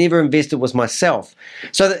had never invested was myself.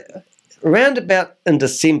 So around about in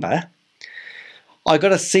December, I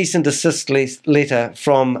got a cease and desist letter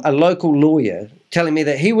from a local lawyer telling me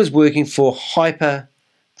that he was working for Hyper,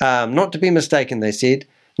 not to be mistaken, they said,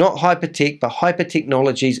 not Hypertech, but Hyper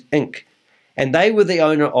Technologies, Inc. And they were the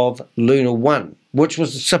owner of Luna One, which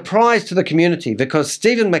was a surprise to the community because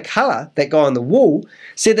Stephen McCullah, that guy on the wall,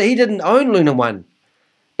 said that he didn't own Luna One.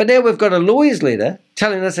 But now we've got a lawyer's letter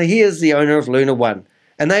telling us that he is the owner of Luna One.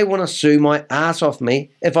 And they want to sue my ass off me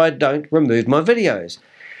if I don't remove my videos.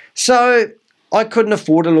 So I couldn't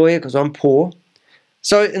afford a lawyer because I'm poor.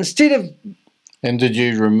 So instead of... And did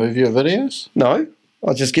you remove your videos? No, I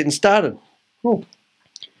was just getting started. Cool.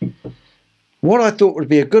 What I thought would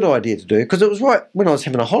be a good idea to do, because it was right when I was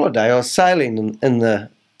having a holiday, I was sailing in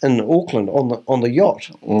Auckland on the yacht.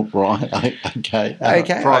 Oh, right, okay.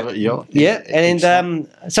 Okay. Private yacht. Yeah, and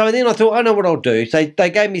so then I thought, I know what I'll do. They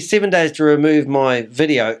gave me 7 days to remove my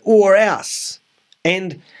video or else.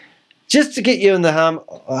 And just to get you in the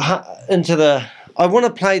I want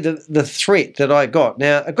to play the threat that I got.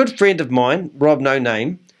 Now, a good friend of mine, Rob No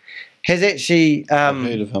Name, has actually... I've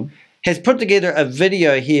heard of him. Has put together a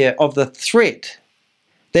video here of the threat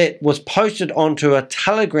that was posted onto a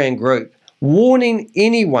Telegram group warning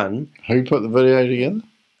anyone. Who put the video together?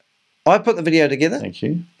 I put the video together. Thank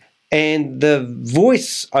you. And the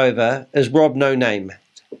voiceover is Rob No Name.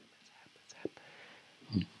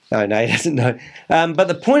 No, he doesn't know. But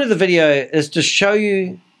the point of the video is to show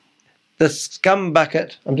you the scum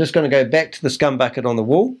bucket. I'm just going to go back to the scum bucket on the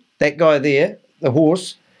wall. That guy there, the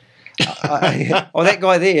horse. Or that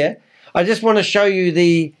guy there. I just want to show you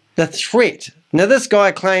the threat. Now, this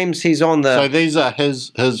guy claims he's on the... So these are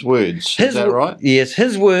his words, is that right? Yes,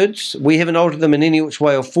 his words. We haven't altered them in any which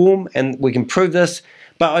way or form, and we can prove this.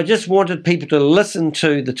 But I just wanted people to listen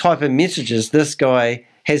to the type of messages this guy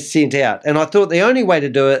has sent out. And I thought the only way to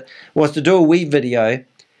do it was to do a wee video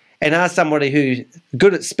and ask somebody who's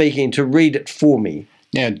good at speaking to read it for me.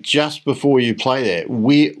 Now, just before you play that,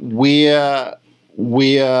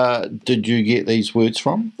 where did you get these words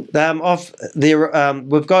from? Off there,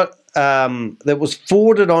 we've got that was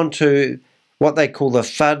forwarded onto what they call the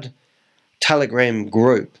FUD Telegram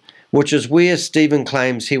group, which is where Stephen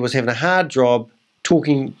claims he was having a hard job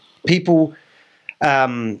talking people.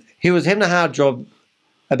 He was having a hard job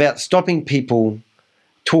about stopping people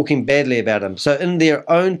talking badly about him. So in their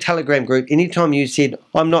own Telegram group, anytime you said,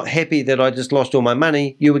 I'm not happy that I just lost all my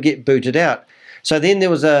money, you would get booted out. So then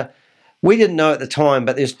there was we didn't know at the time,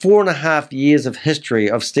 but there's 4.5 years of history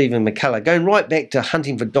of Stephen McCullah, going right back to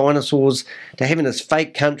hunting for dinosaurs, to having this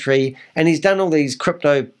fake country, and he's done all these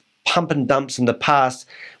crypto pump and dumps in the past,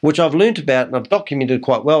 which I've learnt about and I've documented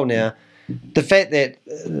quite well now. The fact that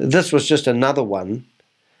this was just another one.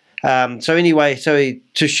 So anyway,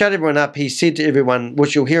 to shut everyone up, he said to everyone,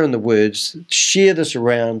 which you'll hear in the words, share this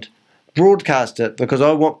around, broadcast it, because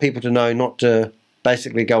I want people to know not to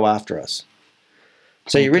basically go after us.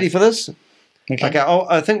 So you ready for this? Okay.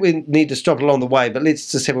 I think we need to stop along the way, but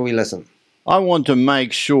let's just have a wee listen. I want to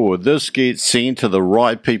make sure this gets sent to the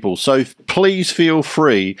right people, so please feel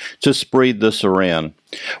free to spread this around.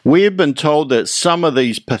 We've been told that some of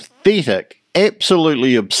these pathetic,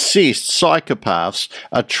 absolutely obsessed psychopaths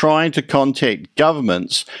are trying to contact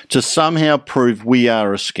governments to somehow prove we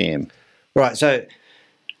are a scam. Right, so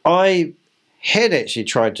I had actually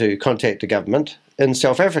tried to contact the government in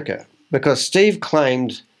South Africa because Steve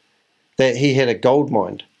claimed that he had a gold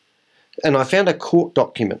mine. And I found a court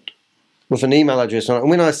document with an email address on it. And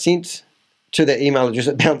when I sent to that email address,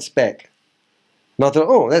 it bounced back. And I thought,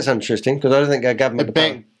 oh, that's interesting, because I don't think our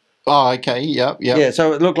government... Oh, okay, yep. Yeah,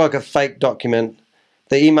 so it looked like a fake document,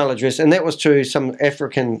 the email address, and that was to some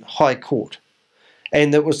African high court.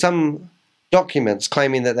 And there was some documents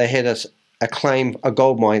claiming that they had a claim, a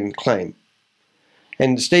gold mine claim.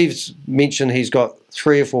 And Steve's mentioned he's got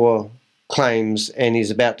 3 or 4 claims and he's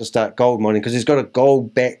about to start gold mining because he's got a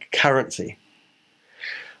gold-backed currency.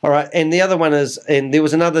 All right, and the other one is, and there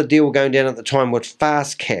was another deal going down at the time with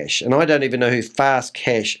Fast Cash, and I don't even know who Fast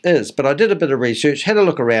Cash is, but I did a bit of research, had a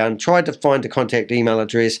look around, tried to find a contact email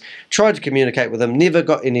address, tried to communicate with him, never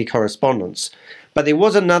got any correspondence. But there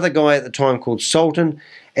was another guy at the time called Sultan,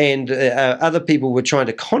 and other people were trying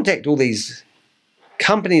to contact all these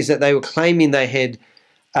companies that they were claiming they had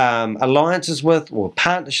alliances with or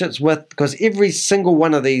partnerships with, because every single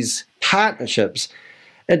one of these partnerships,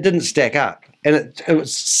 it didn't stack up. And it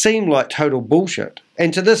seemed like total bullshit.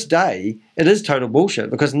 And to this day, it is total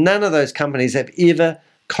bullshit because none of those companies have ever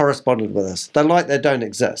corresponded with us. They're like they don't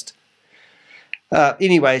exist.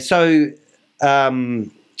 Anyway, so, yeah,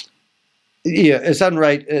 it's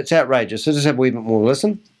outrageous. So just have a wee bit more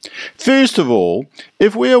listen. First of all,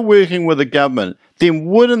 if we are working with a government, then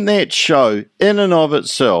wouldn't that show in and of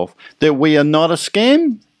itself that we are not a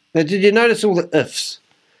scam? Now, did you notice all the ifs?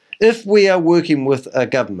 If we are working with a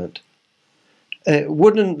government,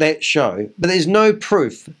 wouldn't that show? But there's no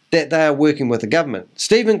proof that they are working with the government.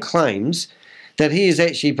 Stephen claims that he is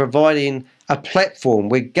actually providing a platform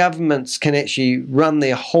where governments can actually run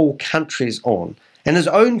their whole countries on. And his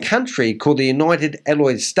own country, called the United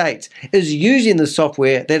Allied States, is using the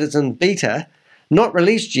software that is in beta, not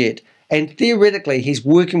released yet, and theoretically he's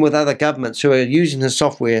working with other governments who are using his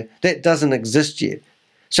software that doesn't exist yet.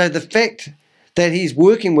 So the fact that he's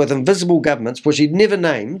working with invisible governments, which he never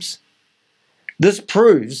names, this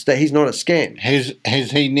proves that he's not a scam.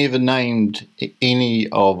 Has he never named any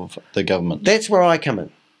of the government? That's where I come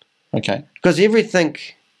in. Okay. Because everything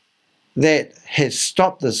that has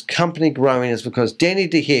stopped this company growing is because Danny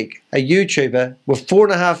DeHeck, a YouTuber with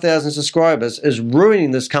 4,500 subscribers, is ruining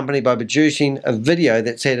this company by producing a video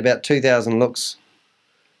that's had about 2,000 looks.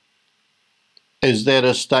 Is that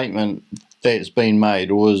a statement that's been made,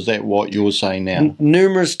 or is that what you're saying now?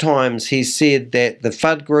 Numerous times he's said that the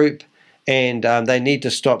FUD group and they need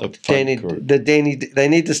to stop Danny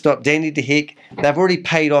DeHeck. They've already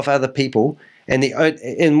paid off other people, and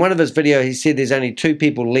in one of his videos he said there's only 2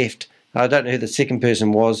 people left. I don't know who the second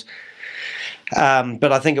person was,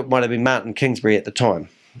 but I think it might have been Martin Kingsbury at the time.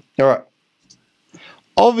 All right.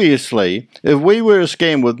 Obviously, if we were a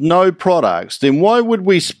scam with no products, then why would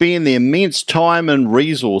we spend the immense time and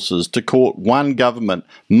resources to court one government,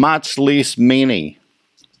 much less many?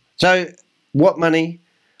 So, what money?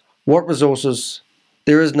 What resources?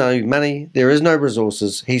 There is no money. There is no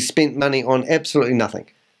resources. He spent money on absolutely nothing.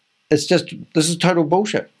 It's just, this is total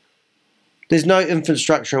bullshit. There's no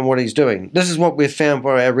infrastructure in what he's doing. This is what we've found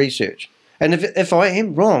by our research. And if I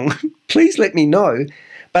am wrong, please let me know.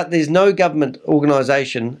 But there's no government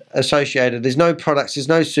organisation associated. There's no products. There's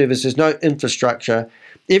no service. There's no infrastructure.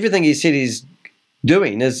 Everything he said he's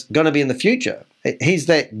doing is going to be in the future. He's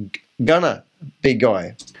that gonna be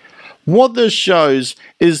guy. What this shows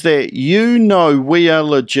is that you know we are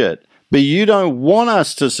legit, but you don't want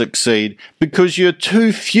us to succeed because you're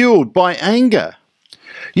too fueled by anger.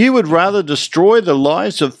 You would rather destroy the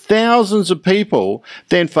lives of thousands of people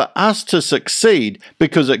than for us to succeed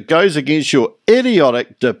because it goes against your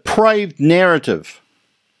idiotic, depraved narrative.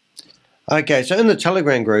 Okay, so in the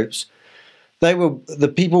Telegram groups,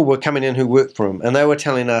 the people were coming in who worked for them, and they were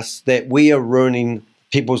telling us that we are ruining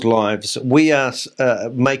people's lives. We are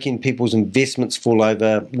making people's investments fall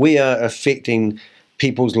over. We are affecting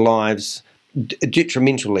people's lives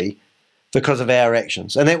detrimentally because of our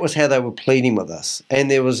actions. And that was how they were pleading with us. And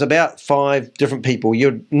there was about 5 different people.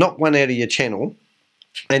 You'd knock one out of your channel,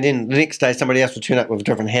 and then the next day somebody else would turn up with a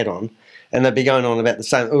different hat on, and they'd be going on about the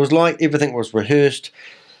same. It was like everything was rehearsed.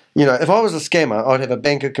 You know, if I was a scammer, I'd have a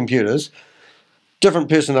bank of computers, different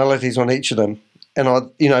personalities on each of them, and I'd,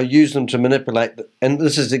 you know, use them to manipulate. And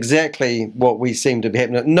this is exactly what we seem to be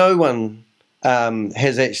happening. No one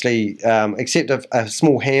has actually, except a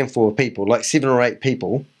small handful of people, like 7 or 8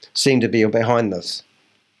 people, seem to be behind this.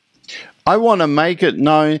 I want to make it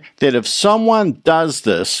known that if someone does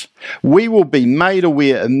this, we will be made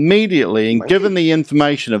aware immediately and given the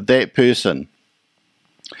information of that person.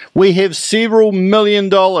 We have several $1 million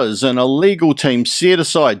in a legal team set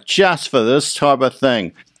aside just for this type of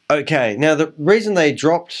thing. Okay, now the reason they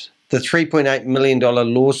dropped the $3.8 million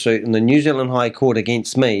lawsuit in the New Zealand High Court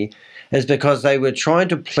against me is because they were trying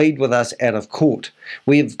to plead with us out of court.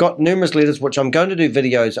 We've got numerous letters, which I'm going to do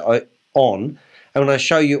videos on, and I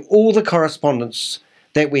show you all the correspondence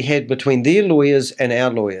that we had between their lawyers and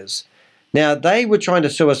our lawyers. Now, they were trying to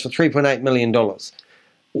sue us for $3.8 million.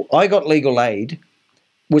 I got legal aid,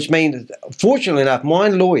 which means, fortunately enough, my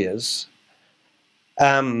lawyers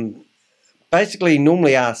basically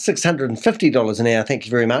normally are $650 an hour, thank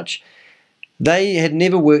you very much. They had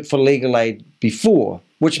never worked for legal aid before,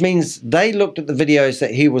 which means they looked at the videos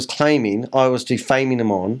that he was claiming I was defaming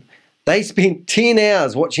him on. They spent 10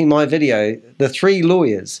 hours watching my video, the 3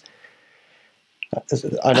 lawyers.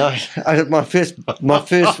 I know, my first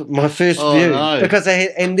view, no. because they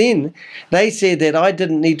had, and then they said that I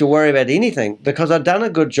didn't need to worry about anything because I'd done a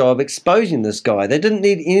good job exposing this guy. They didn't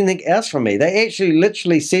need anything else from me. They actually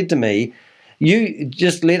literally said to me, you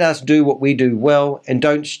just let us do what we do well and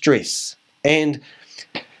don't stress. And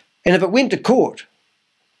if it went to court,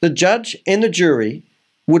 the judge and the jury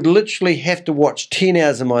would literally have to watch 10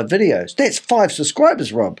 hours of my videos. That's 5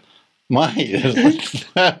 subscribers, Rob. Mate,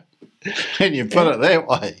 when you put it that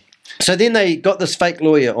way. So then they got this fake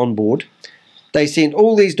lawyer on board. They sent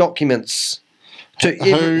all these documents to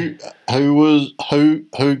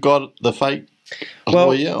who got the fake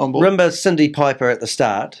lawyer on board? Remember Cindy Piper at the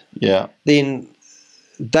start? Yeah. Then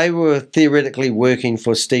they were theoretically working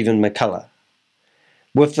for Stephen McCullah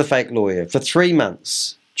with the fake lawyer for 3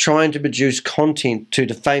 months, trying to produce content to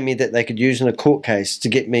defame me that they could use in a court case to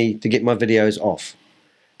get my videos off.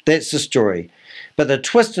 That's the story. But the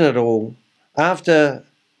twist in it all, after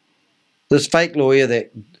this fake lawyer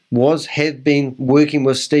that had been working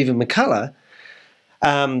with Stephen McCullah,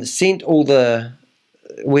 sent all the...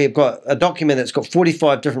 We've got a document that's got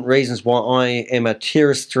 45 different reasons why I am a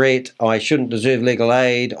terrorist threat, I shouldn't deserve legal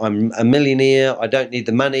aid, I'm a millionaire, I don't need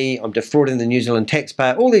the money, I'm defrauding the New Zealand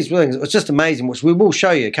taxpayer, all these things. It's just amazing, which we will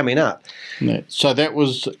show you coming up. So that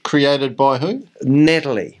was created by who?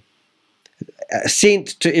 Natalie.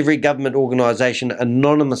 Sent to every government organisation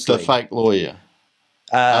anonymously. The fake lawyer,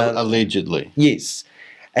 allegedly. Yes.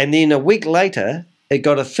 And then a week later, it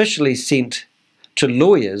got officially sent to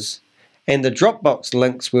lawyers, and the Dropbox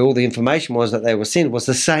links where all the information was that they were sent was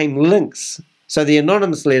the same links. So the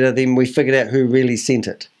anonymous letter, then we figured out who really sent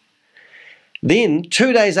it. Then,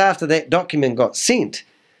 2 days after that document got sent,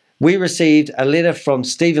 we received a letter from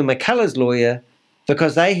Stephen McCullah's lawyer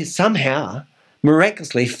because they somehow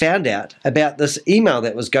miraculously found out about this email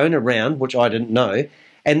that was going around, which I didn't know,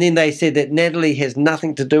 and then they said that Natalie has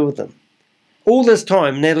nothing to do with them. All this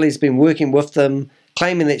time, Natalie's been working with them,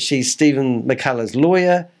 claiming that she's Stephen McCullah's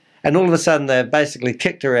lawyer, and all of a sudden they've basically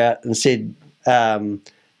kicked her out and said,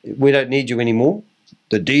 we don't need you anymore.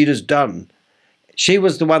 The deed is done. She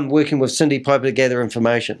was the one working with Cindy Piper to gather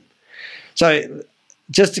information. So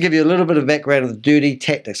just to give you a little bit of background of the dirty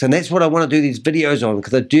tactics, and that's what I want to do these videos on,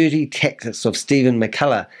 because the dirty tactics of Stephen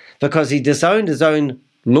McCullah, because he disowned his own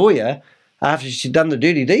lawyer after she'd done the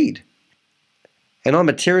dirty deed. And I'm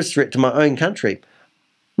a terrorist threat to my own country.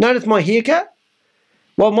 Notice my haircut?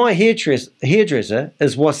 Well, my hairdresser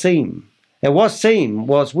is Wasim. And Wasim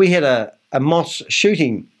was, we had a mosque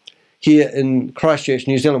shooting here in Christchurch,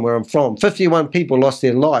 New Zealand, where I'm from. 51 people lost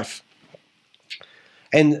their life.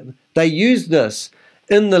 And they used this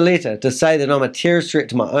in the letter to say that I'm a terrorist threat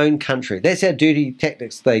to my own country. That's how dirty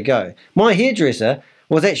tactics they go. My hairdresser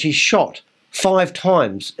was actually shot 5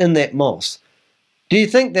 times in that mosque. Do you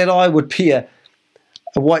think that I would be a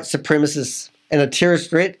white supremacist and a terrorist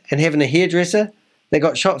threat and having a hairdresser that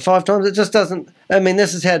got shot 5 times? It just doesn't. I mean,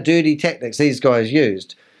 this is how dirty tactics these guys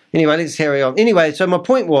used. Anyway, let's carry on. Anyway, so my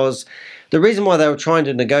point was, the reason why they were trying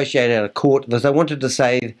to negotiate out of court was they wanted to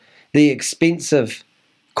save the expensive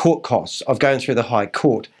court costs of going through the High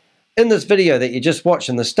Court. In this video that you just watched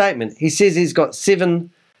in the statement, he says he's got $2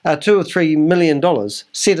 or $3 million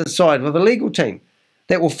set aside with a legal team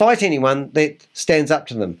that will fight anyone that stands up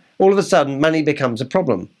to them. All of a sudden, money becomes a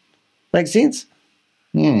problem. Make sense?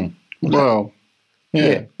 Well,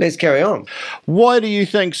 yeah. Let's carry on. Why do you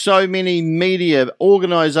think so many media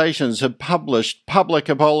organisations have published public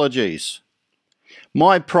apologies?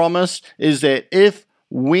 My promise is that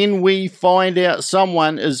when we find out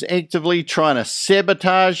someone is actively trying to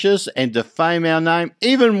sabotage us and defame our name,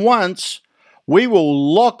 even once, we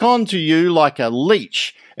will lock onto you like a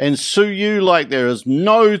leech and sue you like there is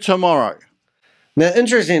no tomorrow. Now,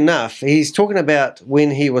 interesting enough, he's talking about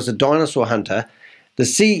when he was a dinosaur hunter. The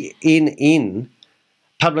CNN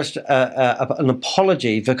published an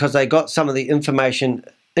apology because they got some of the information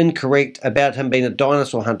incorrect about him being a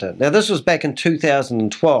dinosaur hunter. Now, this was back in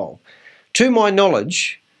 2012. To my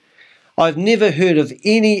knowledge, I've never heard of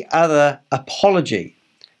any other apology.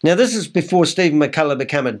 Now, this is before Stephen McCullah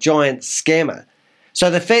became a giant scammer. So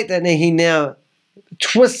the fact that he now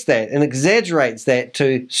twists that and exaggerates that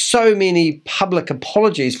to so many public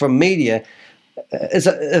apologies from media is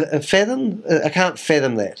a fathom. I can't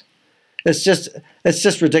fathom that. It's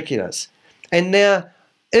just ridiculous. And now,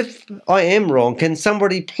 if I am wrong, can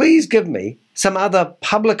somebody please give me some other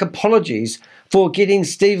public apologies for getting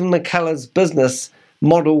Stephen McCullah's business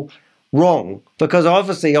model wrong? Because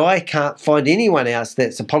obviously I can't find anyone else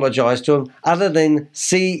that's apologised to him other than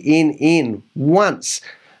CNN once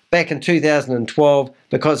back in 2012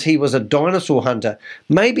 because he was a dinosaur hunter.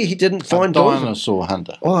 Maybe he didn't find dinosaur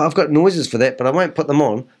hunter. Oh, I've got noises for that, but I won't put them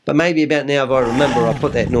on. But maybe about now, if I remember, I'll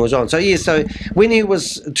put that noise on. So yeah, so when he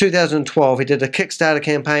was 2012, he did a Kickstarter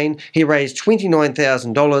campaign. He raised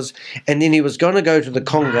 $29,000, and then he was going to go to the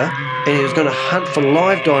Congo, and he was going to hunt for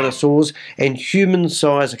live dinosaurs and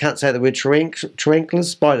human-sized, I can't say the word,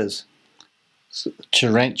 tarantulas, spiders.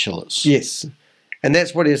 Tarantulas. Yes. And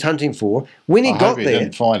that's what he was hunting for. When he got there, he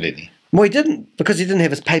didn't find any. Well, he didn't, because he didn't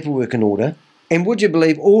have his paperwork in order. And would you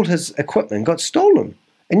believe all his equipment got stolen?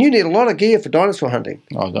 And you need a lot of gear for dinosaur hunting.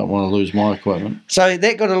 I don't want to lose my equipment. So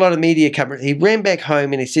that got a lot of media coverage. He ran back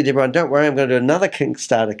home and he said to everyone, don't worry, I'm going to do another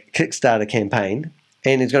Kickstarter campaign.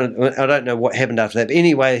 And he's going to, I don't know what happened after that. But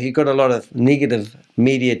anyway, he got a lot of negative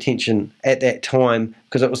media attention at that time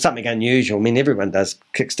because it was something unusual. I mean, everyone does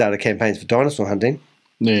Kickstarter campaigns for dinosaur hunting.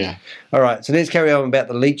 Yeah. All right, so let's carry on about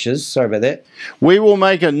the leeches. Sorry about that. We will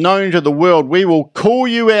make it known to the world. We will call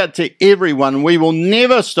you out to everyone. We will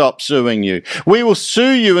never stop suing you. We will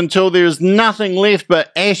sue you until there is nothing left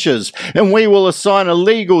but ashes, and we will assign a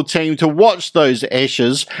legal team to watch those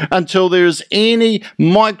ashes until there is any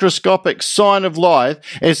microscopic sign of life.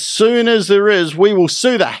 As soon as there is, we will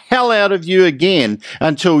sue the hell out of you again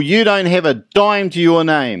until you don't have a dime to your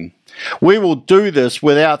name. We will do this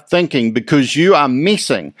without thinking because you are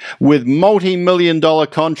messing with multi-million-dollar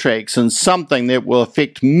contracts and something that will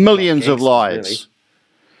affect millions of lives.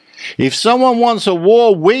 Really? If someone wants a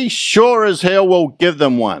war, we sure as hell will give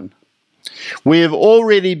them one. We have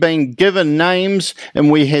already been given names and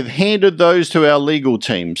we have handed those to our legal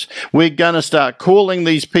teams. We're going to start calling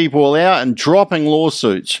these people out and dropping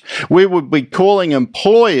lawsuits. We will be calling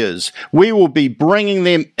employers. We will be bringing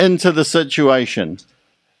them into the situation.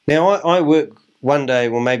 Now, I work one day,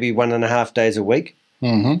 or maybe 1.5 days a week.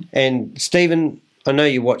 Mm-hmm. And Stephen, I know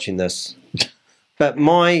you're watching this, but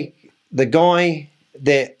the guy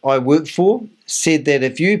that I work for said that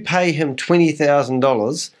if you pay him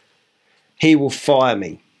 $20,000, he will fire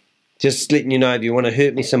me. Just letting you know if you want to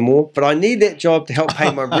hurt me some more. But I need that job to help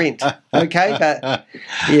pay my rent. Okay? But,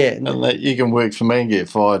 yeah. And that you can work for me and get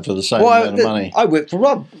fired for the same amount of money. I work for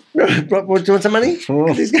Rob. Rob, do you want some money?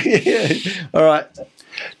 Yeah. All right.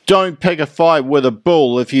 Don't pick a fight with a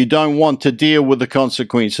bull if you don't want to deal with the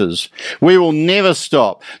consequences. We will never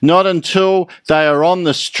stop, not until they are on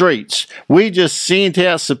the streets. We just sent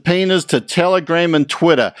out subpoenas to Telegram and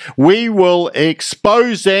Twitter. We will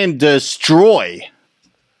expose and destroy.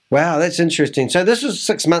 Wow, that's interesting. So this was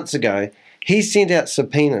 6 months ago. He sent out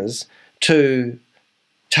subpoenas to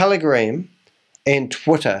Telegram and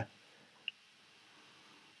Twitter.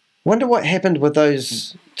 Wonder what happened with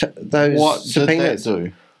those what subpoenas. What did that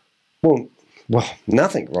do? Well,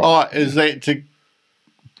 nothing, right? Oh, is that to...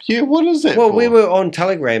 Yeah, what is that Well, for? we were on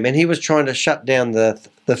Telegram and he was trying to shut down the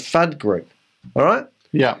FUD group, all right?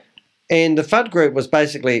 Yeah. And the FUD group was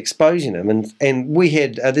basically exposing him. And we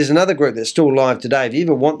had, there's another group that's still live today. If you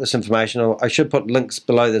ever want this information, I should put links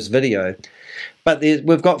below this video. But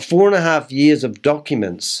we've got 4.5 years of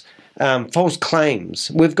documents, false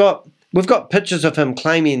claims. We've got pictures of him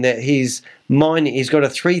claiming that he's mining. He's got a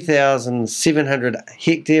 3,700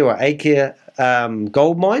 hectare or acre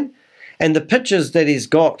gold mine. And the pictures that he's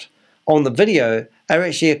got on the video are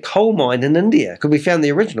actually a coal mine in India, because we found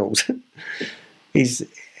the originals.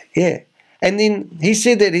 Yeah. And then he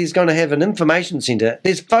said that he's going to have an information centre.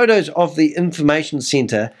 There's photos of the information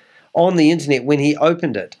centre on the internet when he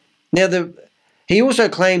opened it. Now, he also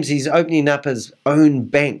claims he's opening up his own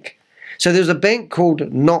bank. So there's a bank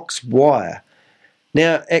called Knox Wire.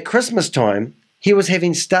 Now, at Christmas time, he was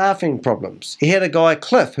having staffing problems. He had a guy,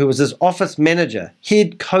 Cliff, who was his office manager,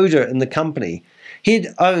 head coder in the company. He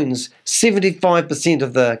owns 75%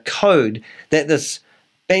 of the code that this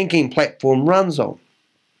banking platform runs on.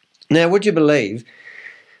 Now, would you believe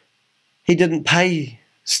he didn't pay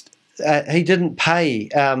this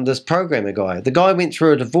programmer guy? The guy went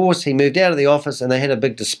through a divorce, he moved out of the office, and they had a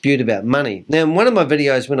big dispute about money. Now, in one of my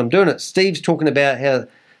videos when I'm doing it, Steve's talking about how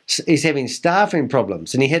he's having staffing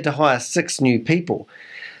problems, and he had to hire 6 new people.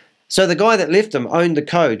 So the guy that left him owned the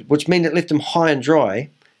code, which meant it left him high and dry.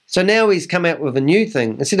 So now he's come out with a new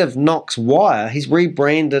thing. Instead of Knox Wire, he's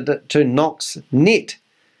rebranded it to Knox Net.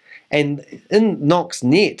 And in Knox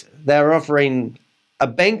Net, they're offering a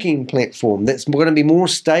banking platform that's going to be more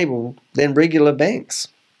stable than regular banks.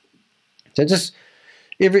 So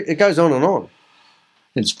it goes on and on.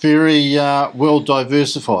 It's very well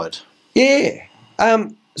diversified. Yeah.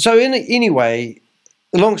 So anyway,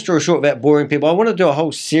 long story short, about boring people, I want to do a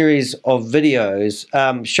whole series of videos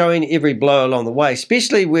showing every blow along the way,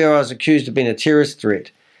 especially where I was accused of being a terrorist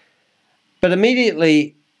threat. But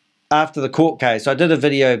immediately after the court case, I did a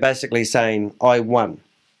video basically saying I won.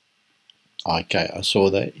 Okay, I saw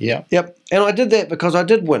that, yeah. Yep, and I did that because I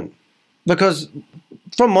did win. Because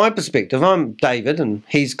from my perspective, I'm David and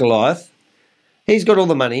he's Goliath. He's got all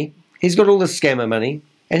the money, he's got all the scammer money,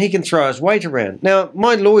 and he can throw his weight around. Now,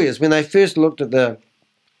 my lawyers, when they first looked at the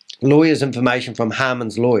lawyers' information from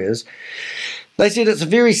Harmon's lawyers, they said it's a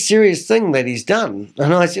very serious thing that he's done.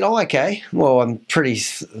 And I said, oh, okay, well, I'm pretty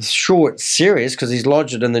sure it's serious because he's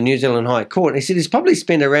lodged it in the New Zealand High Court. And he said he's probably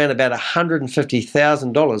spent around about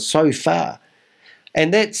 $150,000 so far.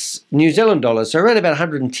 And that's New Zealand dollars, so around about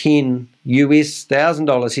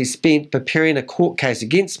 $110,000 he spent preparing a court case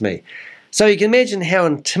against me. So you can imagine how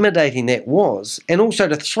intimidating that was. And also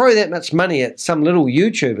to throw that much money at some little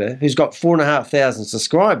YouTuber who's got 4,500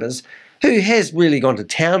 subscribers, who has really gone to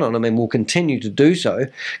town on him and will continue to do so,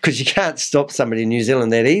 because you can't stop somebody in New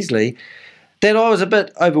Zealand that easily, that I was a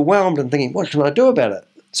bit overwhelmed and thinking, what can I do about it?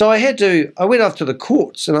 So I went off to the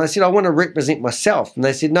courts and I said, I want to represent myself. And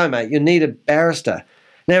they said, no, mate, you need a barrister.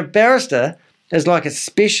 Now, a barrister is like a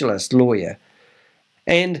specialist lawyer.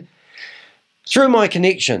 And through my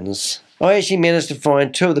connections, I actually managed to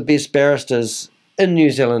find 2 of the best barristers in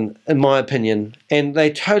New Zealand, in my opinion, and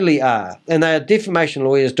they totally are. And they are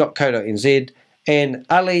defamationlawyers.co.nz and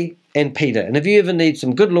Ali and Peter. And if you ever need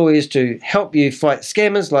some good lawyers to help you fight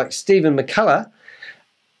scammers like Stephen McCullah,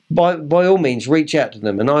 by all means, reach out to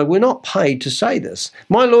them. And we're not paid to say this.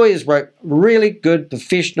 My lawyers wrote really good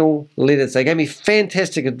professional letters. They gave me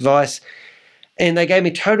fantastic advice, and they gave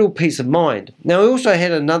me total peace of mind. Now, I also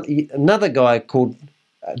had another guy called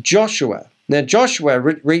Joshua. Now, Joshua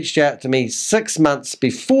reached out to me 6 months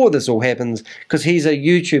before this all happens because he's a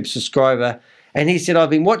YouTube subscriber, and he said, I've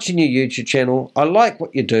been watching your YouTube channel. I like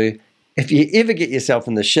what you do. If you ever get yourself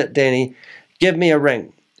in the shit, Danny, give me a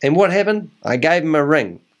ring. And what happened? I gave him a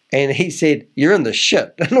ring, and he said, you're in the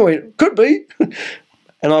shit. And I went, could be.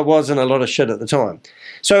 And I was in a lot of shit at the time.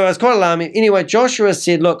 So I was quite alarming. Anyway, Joshua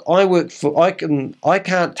said, look, I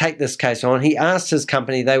can't take this case on. He asked his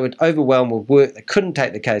company, they were overwhelmed with work. They couldn't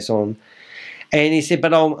take the case on. And he said,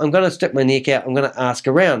 but I'm going to stick my neck out. I'm going to ask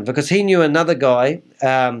around, because he knew another guy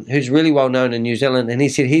who's really well known in New Zealand, and he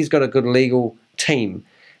said he's got a good legal team.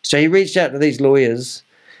 So he reached out to these lawyers,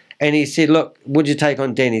 and he said, look, would you take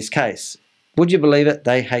on Danny's case? Would you believe it?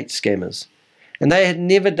 They hate scammers. And they had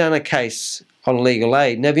never done a case on legal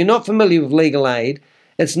aid. Now, if you're not familiar with legal aid,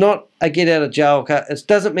 it's not a get out of jail card. It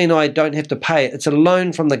doesn't mean I don't have to pay it. It's a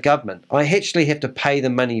loan from the government. I actually have to pay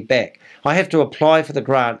the money back. I have to apply for the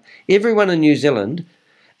grant. Everyone in New Zealand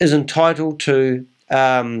is entitled to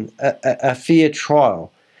a fair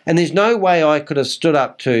trial. And there's no way I could have stood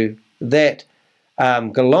up to that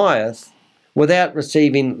Goliath without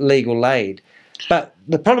receiving legal aid. But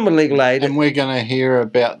the problem with legal aid... And we're going to hear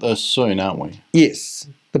about this soon, aren't we? Yes.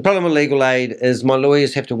 The problem with legal aid is my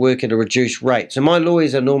lawyers have to work at a reduced rate. So my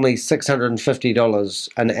lawyers are normally $650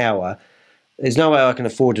 an hour. There's no way I can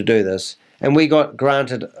afford to do this. And we got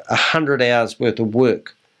granted 100 hours worth of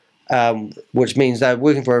work, which means they're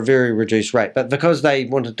working for a very reduced rate. But because they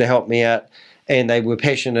wanted to help me out and they were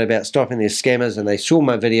passionate about stopping their scammers and they saw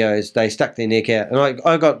my videos, they stuck their neck out. And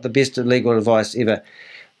I got the best legal advice ever.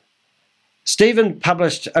 Stephen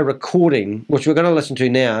published a recording, which we're going to listen to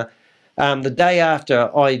now, the day after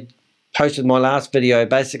I posted my last video,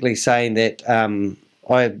 basically saying that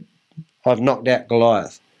I've knocked out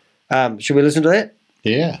Goliath. Should we listen to that?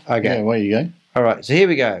 Yeah. Okay. Yeah, away you go. All right, so here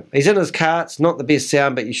we go. He's in his car. It's not the best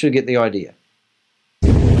sound, but you should get the idea.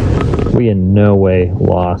 We in no way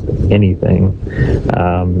lost anything.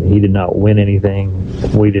 He did not win anything.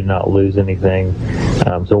 We did not lose anything.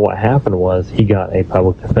 So what happened was he got a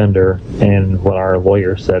public defender, and what our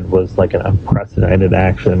lawyer said was like an unprecedented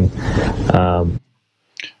action.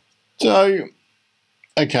 So,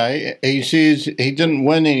 okay, he says he didn't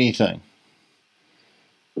win anything.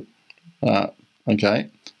 Okay.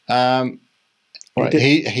 Right.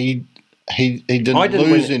 He didn't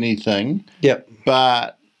lose anything. Yep.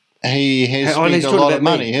 But he has spent a lot of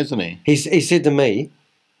money, hasn't he? He said to me,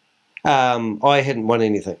 I hadn't won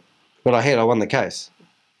anything, but I won the case.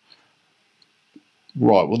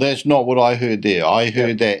 Right. Well, that's not what I heard there. I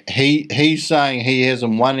heard that he's saying he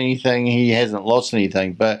hasn't won anything, he hasn't lost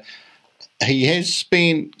anything, but he has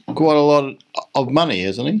spent quite a lot of money,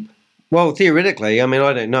 hasn't he? Well, theoretically, I mean,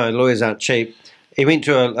 I don't know. Lawyers aren't cheap. He went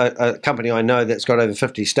to a company I know that's got over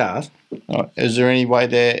 50 staff. Is there any way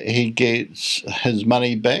that he gets his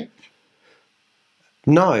money back?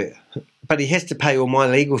 No, but he has to pay all my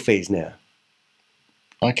legal fees now.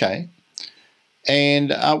 Okay. And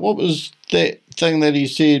what was that thing that he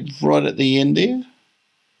said right at the end there?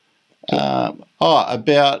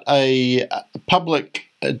 About a public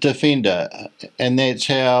defender, and that's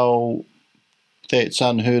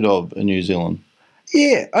unheard of in New Zealand.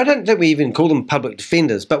 Yeah, I don't think we even call them public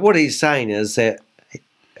defenders, but what he's saying is that,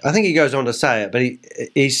 I think he goes on to say it, but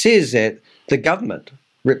he says that the government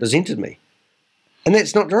represented me, and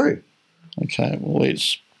that's not true. Okay, well,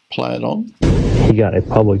 let's play it on. He got a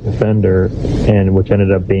public defender, and which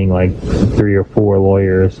ended up being like 3 or 4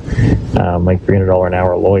 lawyers, like $300 an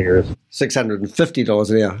hour lawyers. $650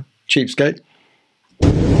 an hour, cheapskate.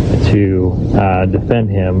 To defend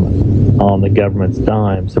him on the government's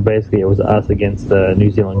dime. So basically it was us against the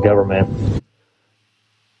New Zealand government.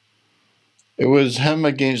 It was him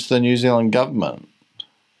against the New Zealand government.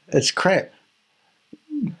 It's crap.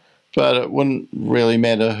 But it wouldn't really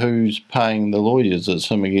matter who's paying the lawyers. It's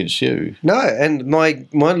him against you. No, and my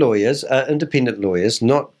lawyers are independent lawyers,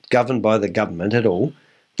 not governed by the government at all.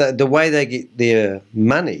 The way they get their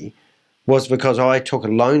money was because I took a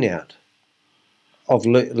loan out of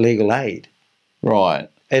legal aid. Right.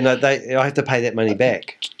 And I have to pay that money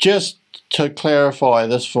back. Just to clarify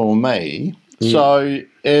this for me, so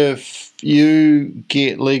if you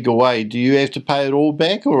get legal aid, do you have to pay it all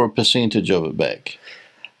back or a percentage of it back?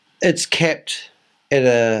 It's capped at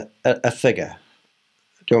a figure.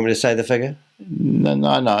 Do you want me to say the figure?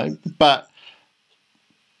 No. But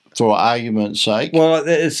for argument's sake. Well,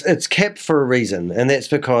 it's capped for a reason, and that's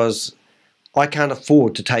because I can't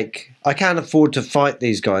afford to fight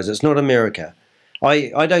these guys. It's not America.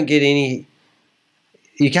 I don't get any.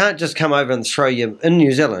 You can't just come over and throw in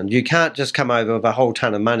New Zealand. You can't just come over with a whole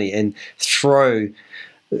ton of money and throw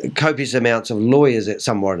copious amounts of lawyers at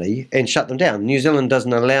somebody and shut them down. New Zealand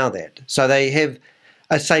doesn't allow that. So they have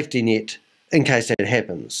a safety net in case that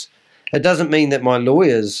happens. It doesn't mean that my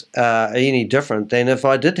lawyers are any different than if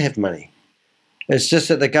I did have money. It's just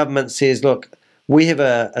that the government says, look, we have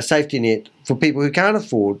a safety net for people who can't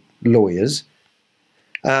afford lawyers,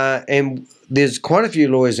 and there's quite a few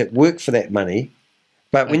lawyers that work for that money.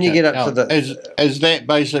 But when you get up to the... Is that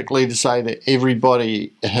basically to say that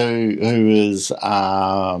everybody who is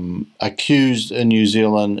accused in New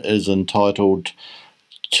Zealand is entitled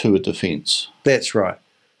to a defence? That's right.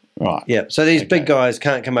 Right. Yeah, so these big guys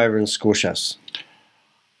can't come over and squash us.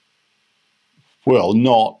 Well,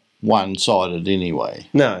 not one-sided anyway.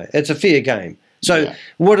 No, it's a fair game. So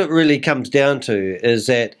what it really comes down to is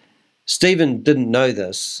that Stephen didn't know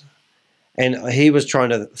this, and he was trying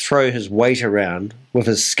to throw his weight around with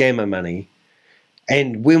his scammer money.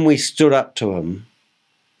 And when we stood up to him,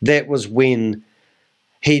 that was when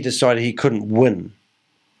he decided he couldn't win.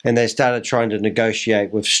 And they started trying to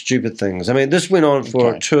negotiate with stupid things. I mean, this went on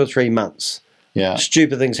for 2 or 3 months. Yeah.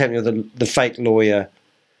 Stupid things happening with the fake lawyer.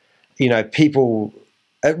 You know, people,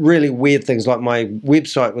 really weird things, like my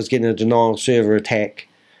website was getting a denial server attack.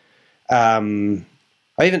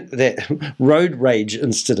 Even that road rage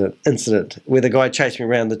incident where the guy chased me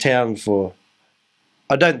around the town for,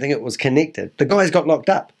 I don't think it was connected. The guy's got locked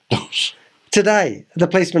up. Today, the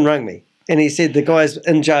policeman rang me and he said the guy's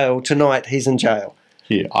in jail tonight. He's in jail.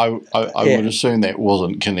 Yeah, I would assume that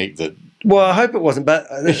wasn't connected. Well, I hope it wasn't, but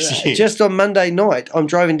just on Monday night, I'm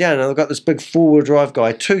driving down and I've got this big four-wheel drive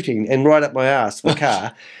guy tooting and right up my ass, the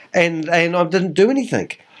car, and I didn't do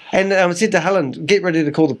anything. And I said to Helen, get ready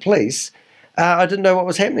to call the police. I didn't know what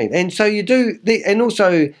was happening. And so you do, and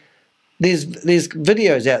also there's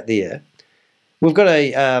videos out there. We've got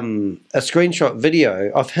a screenshot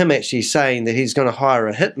video of him actually saying that he's going to hire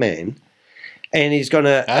a hitman, and he's going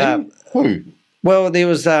to... Who? Well, there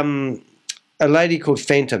was a lady called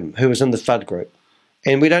Phantom who was in the FUD group,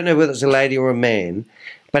 and we don't know whether it's a lady or a man,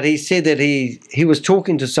 but he said that he was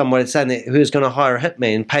talking to someone saying that he was going to hire a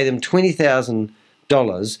hitman, pay them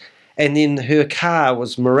 $20,000, and then her car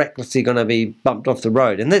was miraculously going to be bumped off the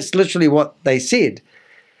road. And that's literally what they said.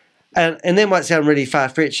 And that might sound really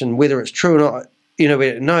far-fetched, and whether it's true or not, we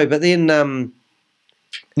don't know. But then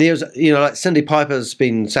there's, like Cindy Piper's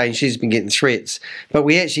been saying she's been getting threats, but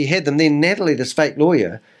we actually had them. Then Natalie, this fake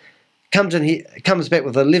lawyer, comes back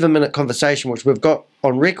with an 11-minute conversation, which we've got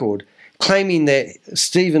on record, claiming that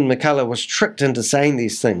Stephen McCullah was tricked into saying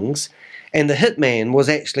these things, and the hitman was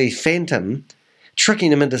actually Phantom,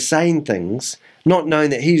 tricking him into saying things, not knowing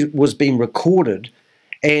that he was being recorded,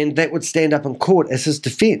 and that would stand up in court as his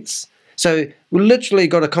defence. So we literally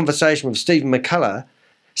got a conversation with Stephen McCullah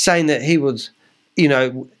saying that he was,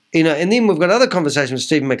 and then we've got other conversations with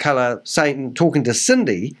Stephen McCullah talking to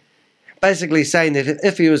Cindy, basically saying that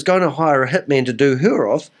if he was going to hire a hitman to do her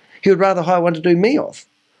off, he would rather hire one to do me off.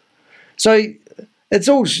 So it's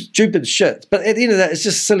all stupid shit. But at the end of that, it's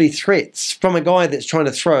just silly threats from a guy that's trying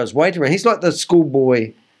to throw his weight around. He's like the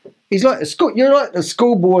schoolboy. You're like the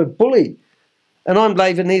schoolboy bully. And I'm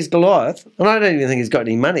David and he's Goliath. And I don't even think he's got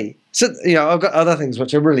any money. So, I've got other things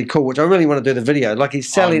which are really cool, which I really want to do the video. Like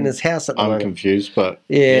he's selling his house at the moment. I'm confused, but...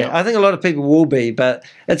 Yeah, I think a lot of people will be, but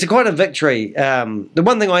it's quite a victory. The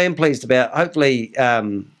one thing I am pleased about, hopefully,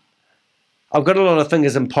 I've got a lot of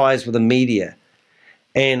fingers and pies with the media.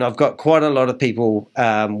 And I've got quite a lot of people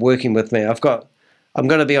working with me. I'm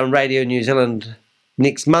going to be on Radio New Zealand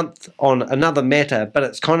next month on another matter, but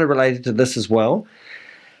it's kind of related to this as well.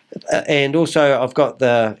 And also I've got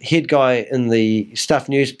the head guy in the Stuff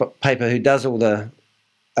newspaper who does all the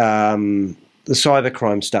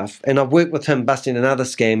cybercrime stuff, and I've worked with him busting another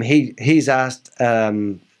scam. He's asked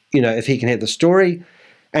if he can have the story.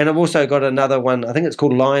 And I've also got another one, I think it's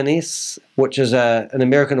called Lioness, which is an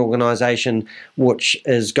American organisation which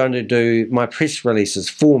is going to do my press releases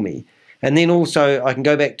for me. And then also I can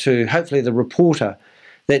go back to, hopefully, the reporter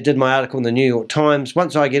that did my article in the New York Times.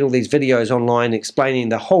 Once I get all these videos online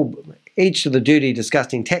explaining each of the dirty,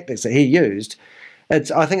 disgusting tactics that he used, I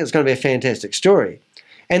think it's going to be a fantastic story.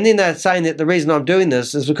 And then they're saying that the reason I'm doing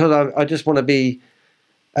this is because I just want to be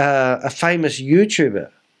a famous YouTuber.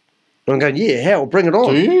 And I'm going, yeah, hell, bring it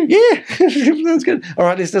on. Do you? Yeah, that's good. All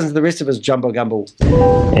right, let's listen to the rest of his jumbo gumbo.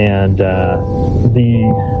 And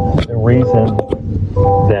the reason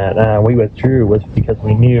that we withdrew was because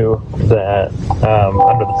we knew that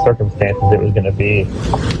under the circumstances it was going to be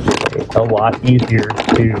a lot easier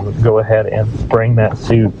to go ahead and bring that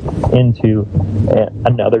suit into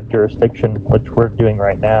another jurisdiction, which we're doing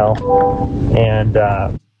right now.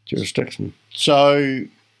 And jurisdiction. So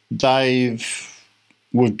they've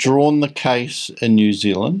withdrawn the case in New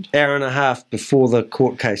Zealand. Hour and a half before the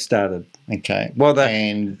court case started. Okay. Well,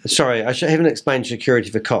 sorry, I haven't explained security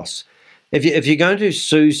for costs. If you're going to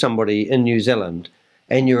sue somebody in New Zealand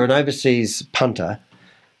and you're an overseas punter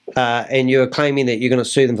and you're claiming that you're going to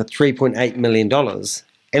sue them for $3.8 million,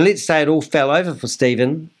 and let's say it all fell over for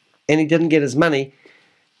Stephen and he didn't get his money,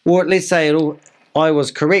 or let's say I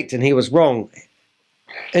was correct and he was wrong.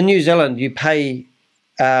 In New Zealand, you pay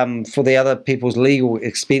for the other people's legal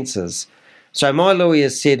expenses. So my lawyer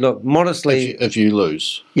said, look, modestly... If you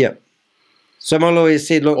lose. Yeah. So my lawyer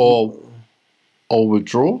said, look... Or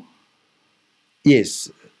withdraw?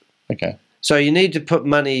 Yes. Okay. So you need to put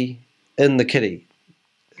money in the kitty.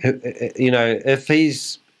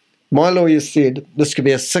 My lawyer said this could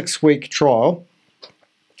be a 6-week trial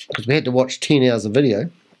because we had to watch 10 hours of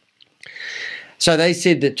video. So they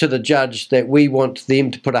said that to the judge that we want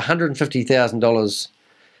them to put $150,000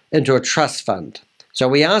 into a trust fund. So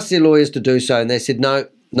we asked their lawyers to do so, and they said, no,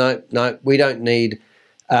 we don't need...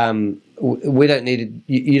 you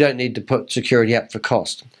don't need to put security up for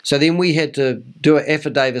cost. So then we had to do an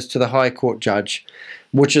affidavit to the High Court judge,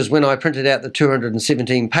 which is when I printed out the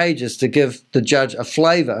 217 pages to give the judge a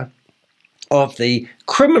flavour of the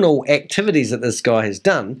criminal activities that this guy has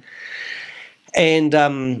done. And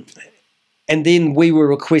then we were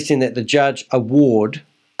requesting that the judge award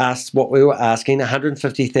us what we were asking,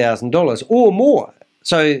 $150,000 or more.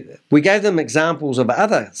 So we gave them examples of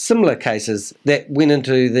other similar cases that went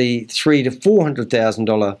into the $300,000 to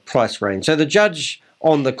 $400,000 price range. So the judge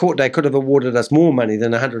on the court day could have awarded us more money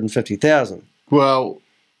than $150,000. Well,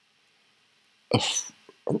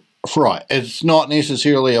 right. It's not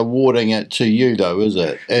necessarily awarding it to you, though, is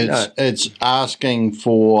it? It's asking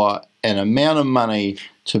for an amount of money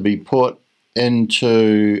to be put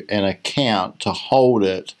into an account to hold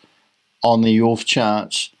it on the off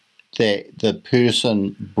chance that the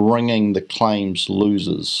person bringing the claims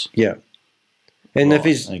loses. Yeah. And if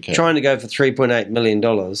he's trying to go for $3.8 million,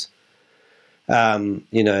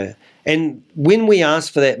 you know, and when we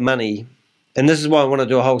ask for that money, and this is why I want to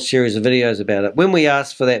do a whole series of videos about it, when we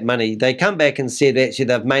ask for that money, they come back and said actually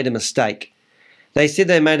they've made a mistake. They said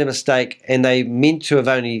they made a mistake and they meant to have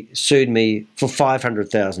only sued me for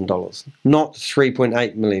 $500,000, not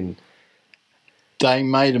 $3.8 million. They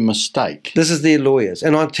made a mistake. This is their lawyers.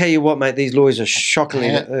 And I'll tell you what, mate, these lawyers are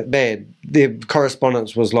shockingly bad. Their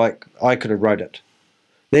correspondence was like, I could have wrote it.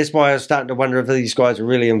 That's why I was starting to wonder if these guys are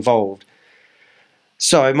really involved.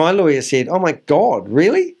 So my lawyer said, oh my God,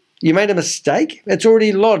 really? You made a mistake? It's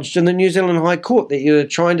already lodged in the New Zealand High Court that you're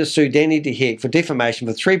trying to sue Danny de Heck for defamation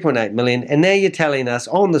for $3.8 million, and now you're telling us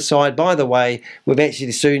on the side, by the way, we've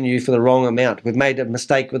actually sued you for the wrong amount. We've made a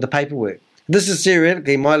mistake with the paperwork. This is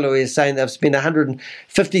theoretically my lawyer saying they've spent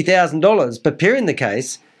 $150,000 preparing the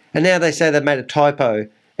case, and now they say they've made a typo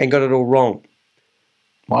and got it all wrong.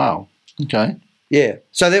 Wow. Okay. Yeah.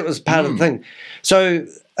 So that was part of the thing. So,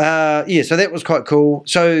 yeah, so that was quite cool.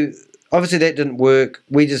 So obviously that didn't work.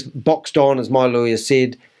 We just boxed on, as my lawyer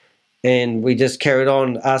said, and we just carried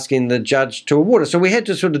on asking the judge to award us. So we had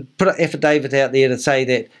to sort of put an affidavit out there to say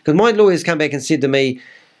that, because my lawyers come back and said to me,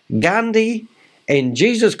 Gandhi and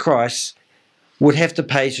Jesus Christ would have to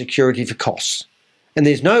pay security for costs. And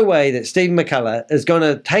there's no way that Stephen McCullah is going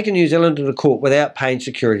to take a New Zealand to the court without paying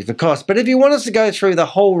security for costs. But if you want us to go through the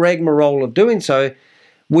whole rigmarole of doing so,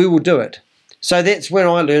 we will do it. So that's when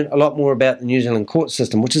I learned a lot more about the New Zealand court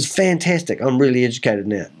system, which is fantastic. I'm really educated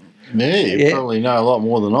now. Yeah, you probably know a lot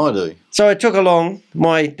more than I do. So I took along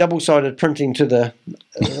my double-sided printing to the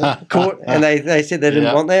court, and they said they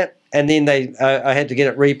didn't want that. And then I had to get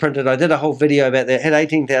it reprinted. I did a whole video about that. Had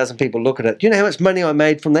 18,000 people look at it. Do you know how much money I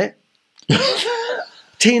made from that?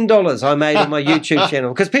 $10 I made on my YouTube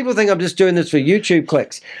channel. Because people think I'm just doing this for YouTube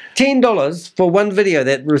clicks. $10 for one video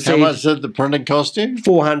that received... How much did the printing cost you?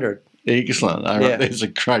 $400. Excellent. All right, there's a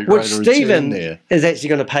great Which rate of Stephen return there. is actually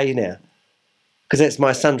going to pay now. Because that's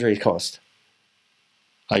my sundry cost.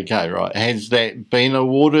 Okay, right. Has that been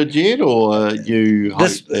awarded yet, or you hope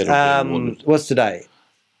that'll be awarded? What's today?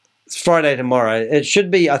 It's Friday tomorrow. It should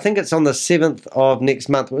be, I think it's on the 7th of next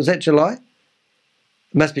month. Was that July?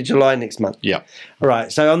 It must be July next month. Yeah. All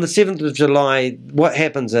right. So on the 7th of July, what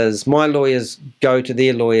happens is my lawyers go to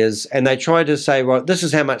their lawyers and they try to say, right, this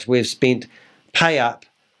is how much we've spent, pay up.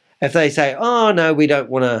 If they say, oh, no, we don't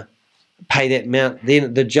want to pay that amount,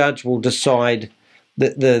 then the judge will decide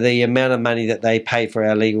the amount of money that they pay for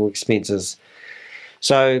our legal expenses.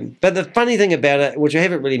 So, but the funny thing about it, which I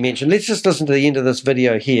haven't really mentioned, let's just listen to the end of this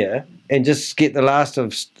video here and just get the last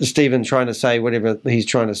of Stephen trying to say whatever he's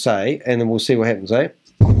trying to say, and then we'll see what happens, eh?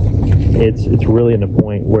 It's really in a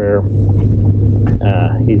point where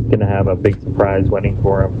he's going to have a big surprise waiting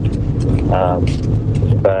for him.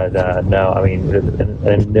 But no, I mean,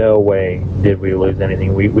 in no way did we lose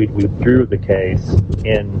anything. We withdrew the case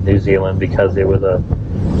in New Zealand because it was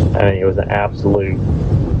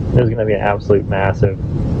it was going to be an absolute massive,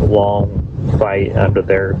 long fight under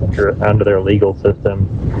their legal system,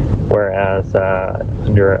 whereas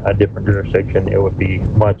under a different jurisdiction it would be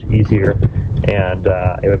much easier, and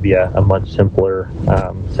it would be a much simpler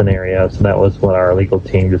scenario. So that was what our legal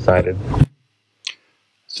team decided.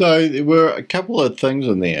 So there were a couple of things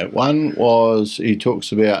in there. One was he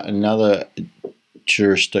talks about another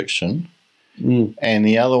jurisdiction, and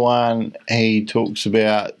the other one he talks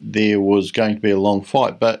about there was going to be a long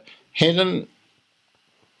fight. But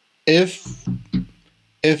if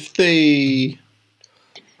the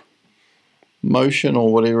motion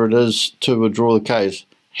or whatever it is to withdraw the case,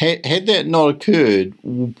 had that not occurred,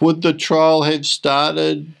 would the trial have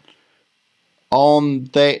started on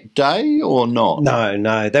that day or not?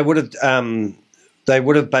 No. They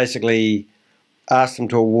would have basically asked them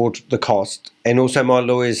to award the cost, and also my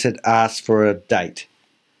lawyers had asked for a date.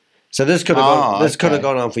 So this could have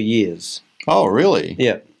gone on for years. Oh, really?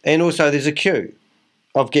 Yeah, and also there's a queue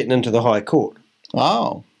of getting into the High Court.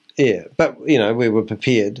 Oh, Yeah, but, you know, we were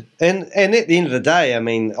prepared. And at the end of the day, I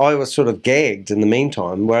mean, I was sort of gagged in the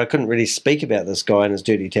meantime where I couldn't really speak about this guy and his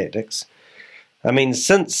dirty tactics. I mean,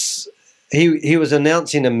 since he was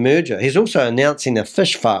announcing a merger, he's also announcing a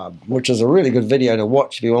fish farm, which is a really good video to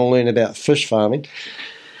watch if you want to learn about fish farming.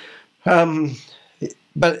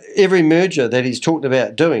 But every merger that he's talked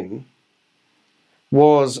about doing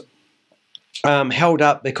was held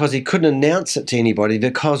up because he couldn't announce it to anybody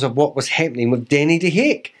because of what was happening with Danny the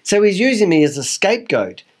Heck. So he's using me as a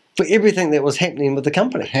scapegoat for everything that was happening with the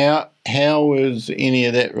company. How is any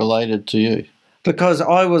of that related to you? Because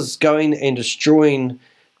I was going and destroying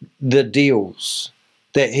the deals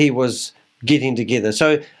that he was getting together.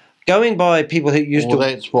 So going by people who used to... Well,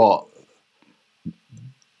 that's what...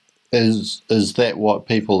 Is that what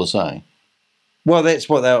people are saying? Well, that's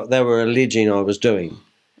what they were alleging I was doing.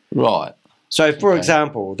 Right. So, for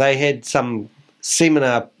example, they had some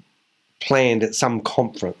seminar planned at some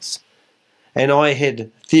conference, and I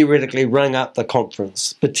had theoretically rung up the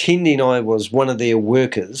conference, pretending I was one of their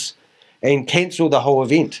workers, and cancelled the whole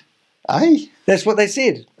event. Eh? That's what they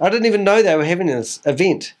said. I didn't even know they were having this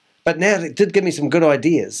event, but now it did give me some good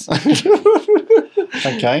ideas.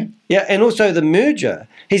 Okay. Yeah, and also the merger.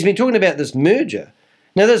 He's been talking about this merger.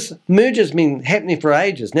 Now, this merger's been happening for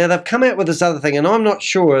ages. Now, they've come out with this other thing, and I'm not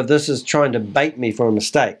sure if this is trying to bait me for a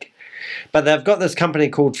mistake. But they've got this company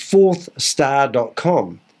called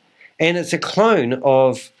fourthstar.com, and it's a clone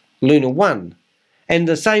of Luna One. And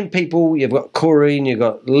the same people, you've got Corey and you've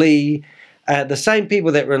got Lee, the same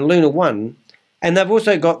people that were in Luna One, and they've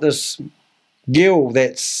also got this girl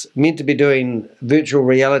that's meant to be doing virtual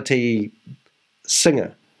reality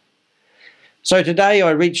singer. So today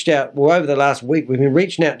I reached out, well, over the last week, we've been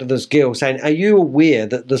reaching out to this girl saying, are you aware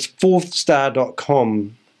that this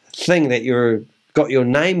fourthstar.com thing that you've got your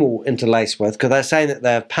name all interlaced with, because they're saying that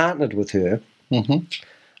they've partnered with her,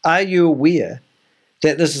 are you aware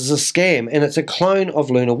that this is a scam and it's a clone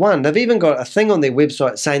of Luna One? They've even got a thing on their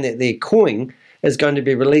website saying that their coin is going to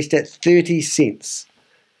be released at 30 cents.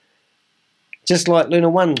 Just like Luna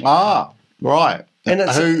One. Ah, right. And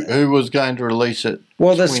it's, who was going to release it?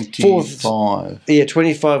 Well, this 25. Yeah,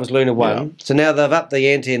 25 was Luna One. Yeah. So now they've upped the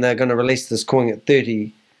ante and they're going to release this coin at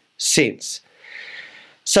 30 cents.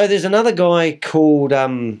 So there's another guy called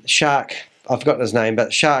Shark. I've forgotten his name,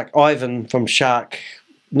 but Shark Ivan from Shark,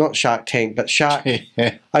 not Shark Tank, but Shark.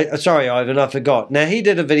 Sorry, Ivan, I forgot. Now he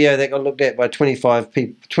did a video that got looked at by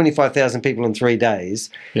 25,000 people in 3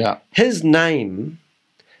 days. Yeah. His name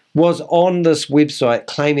was on this website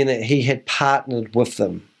claiming that he had partnered with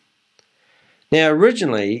them. Now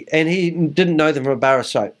originally, and he didn't know them from a bar of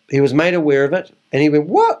soap. He was made aware of it, and he went,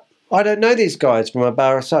 what? I don't know these guys from a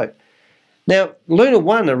bar of soap. Now, Luna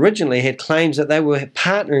One originally had claims that they were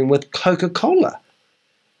partnering with Coca-Cola.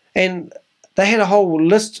 And they had a whole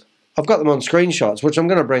list, I've got them on screenshots, which I'm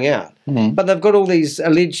going to bring out. But they've got all these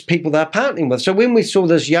alleged people they're partnering with. So when we saw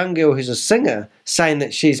this young girl who's a singer saying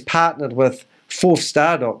that she's partnered with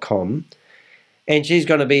fourthstar.com and she's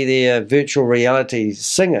going to be their virtual reality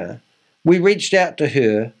singer, we reached out to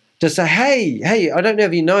her to say, hey, I don't know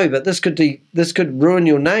if you know, but this could ruin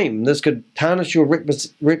your name. This could tarnish your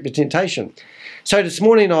reputation. So this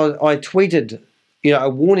morning I tweeted, a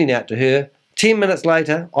warning out to her. 10 minutes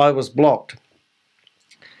later, I was blocked.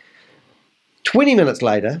 20 minutes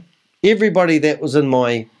later, everybody that was in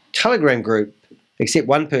my Telegram group, except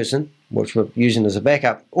one person, which we're using as a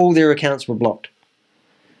backup, all their accounts were blocked.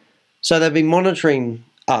 So they've been monitoring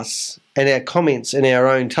us and our comments in our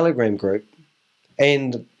own Telegram group,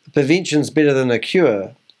 and prevention's better than a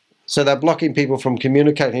cure. So they're blocking people from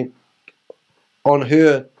communicating on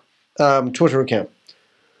her Twitter account.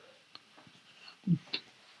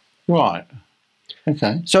 Right.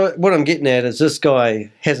 Okay. So what I'm getting at is this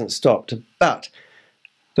guy hasn't stopped, but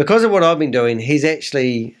because of what I've been doing, he's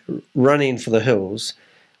actually running for the hills.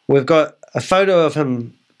 We've got a photo of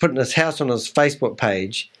him putting his house on his Facebook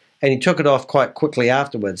page, and he took it off quite quickly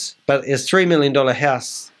afterwards. But his $3 million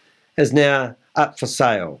house is now up for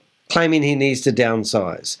sale, claiming he needs to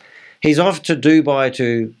downsize. He's off to Dubai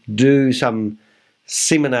to do some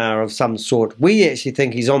seminar of some sort. We actually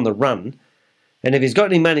think he's on the run. And if he's got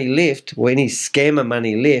any money left, or any scammer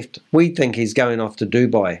money left, we think he's going off to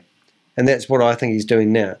Dubai. And that's what I think he's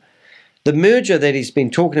doing now. The merger that he's been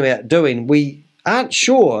talking about doing, we aren't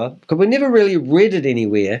sure, because we never really read it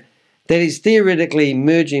anywhere, that he's theoretically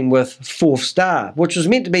merging with Fourth Star, which was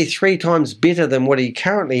meant to be 3 times better than what he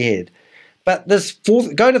currently had. But this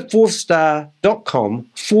go to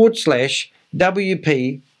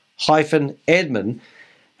fourthstar.com/WP-admin,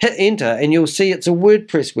 hit enter, and you'll see it's a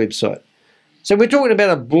WordPress website. So we're talking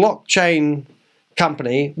about a blockchain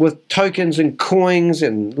company with tokens and coins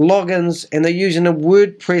and logins, and they're using a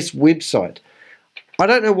WordPress website. I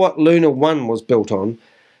don't know what Luna 1 was built on,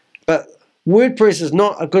 but WordPress is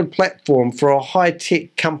not a good platform for a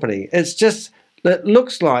high-tech company. It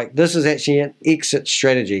looks like this is actually an exit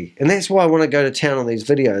strategy, and that's why I want to go to town on these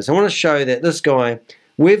videos. I want to show that this guy,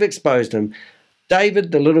 we've exposed him,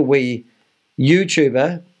 David, the little wee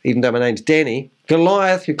YouTuber, even though my name's Danny,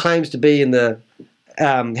 Goliath, who claims to be in the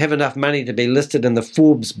have enough money to be listed in the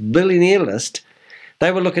Forbes billionaire list.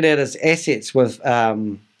 They were looking at his assets with Apollo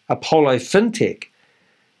Fintech,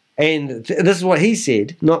 and this is what he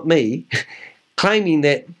said, not me, claiming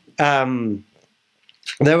that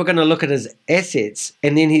they were going to look at his assets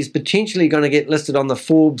and then he's potentially going to get listed on the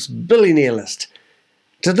Forbes billionaire list.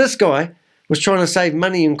 So this guy was trying to save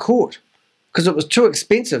money in court because it was too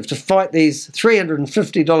expensive to fight these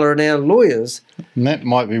 $350 an hour lawyers. And that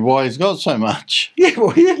might be why he's got so much. Yeah,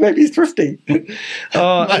 well, yeah, maybe he's thrifty. Maybe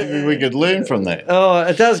we could learn from that. Oh,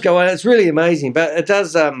 it does go on. It's really amazing, but it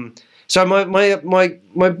does. So my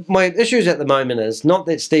issues at the moment is not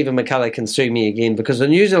that Stephen McCullah can sue me again, because the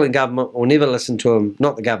New Zealand government will never listen to him.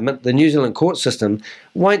 Not the government, the New Zealand court system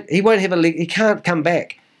he can't come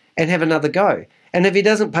back and have another go. And if he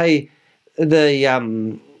doesn't pay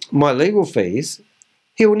the my legal fees,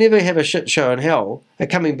 he will never have a shit show in hell at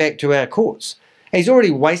coming back to our courts. He's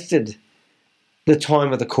already wasted the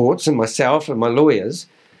time of the courts and myself and my lawyers.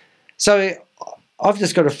 So I've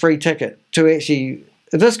just got a free ticket to actually,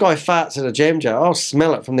 if this guy farts at a jam jar, I'll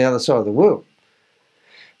smell it from the other side of the world.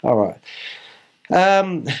 All right.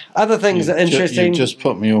 Other things that are interesting. You just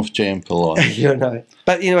put me off jam polite. You know.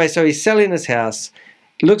 But anyway, so he's selling his house.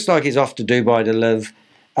 Looks like he's off to Dubai to live.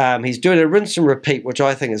 He's doing a rinse and repeat, which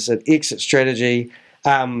I think is an exit strategy.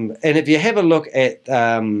 And if you have a look at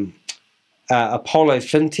Apollo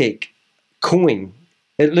Fintech coin,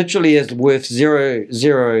 it literally is worth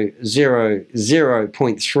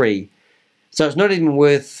 0.000.3. So it's not even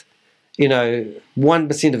worth,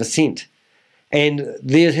 1% of a cent. And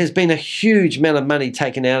there has been a huge amount of money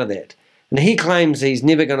taken out of that. And he claims he's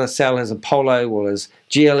never going to sell his Apollo or his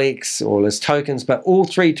GLX or his tokens, but all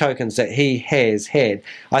three tokens that he has had,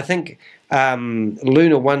 I think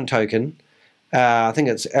Luna 1 token, I think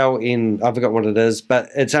it's LN, I forgot what it is, but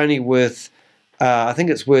it's only worth, I think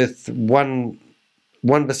it's worth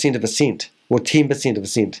 1% of a cent or 10% of a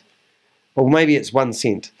cent. Or maybe it's 1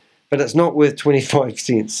 cent, but it's not worth 25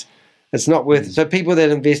 cents. It's not worth, so people that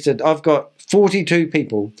invested, I've got 42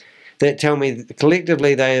 people that tell me that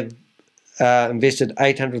collectively they have invested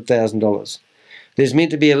 $800,000. There's meant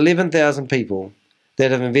to be 11,000 people that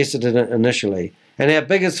have invested in it initially. And our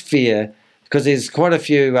biggest fear, because there's quite a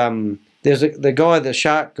few, the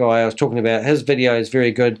shark guy I was talking about, his video is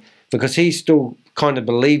very good because he still kind of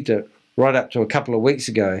believed it right up to a couple of weeks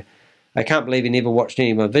ago. I can't believe he never watched any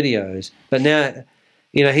of my videos. But now,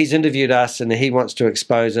 he's interviewed us and he wants to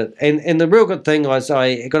expose it. And the real good thing was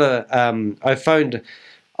I was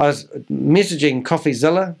messaging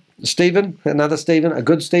CoffeeZilla, Stephen, another Stephen, a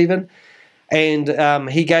good Stephen,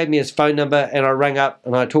 and he gave me his phone number and I rang up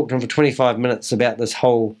and I talked to him for 25 minutes about this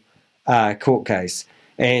whole court case.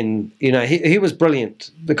 And, he was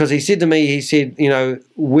brilliant because he said to me,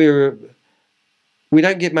 we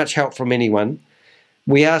don't get much help from anyone.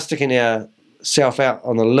 We are sticking ourselves out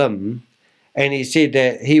on a limb. And he said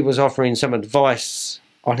that he was offering some advice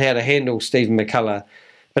on how to handle Stephen McCullah.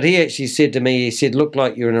 But he actually said to me, he said, look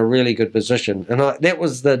like you're in a really good position. And that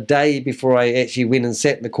was the day before I actually went and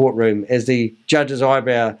sat in the courtroom as the judge's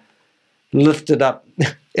eyebrow lifted up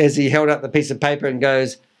as he held up the piece of paper and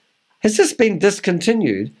goes, has this been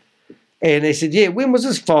discontinued? And he said, yeah, when was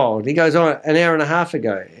this filed? He goes, oh, an hour and a half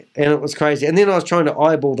ago. And it was crazy. And then I was trying to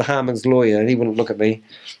eyeball the Harmon's lawyer and he wouldn't look at me.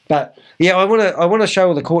 But yeah, I want to show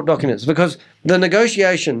all the court documents because the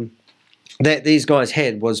negotiation that these guys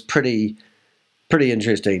had was pretty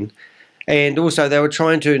interesting. And also they were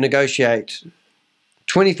trying to negotiate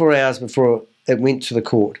 24 hours before it went to the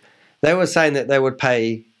court. They were saying that they would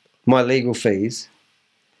pay my legal fees,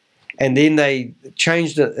 and then they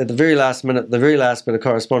changed it at the very last minute, the very last bit of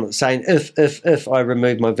correspondence saying if I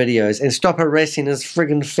remove my videos and stop harassing his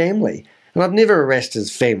friggin' family. And I've never harassed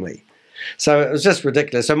his family. So it was just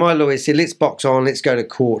ridiculous. So my lawyer said, let's box on, let's go to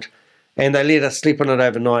court. And they let us sleep on it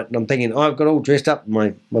overnight. And I'm thinking, I've got all dressed up in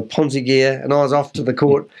my Ponzi gear, and I was off to the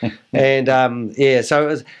court. And yeah, so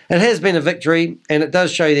it has been a victory, and it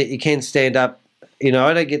does show that you can stand up. I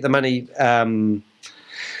don't get the money.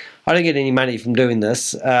 I don't get any money from doing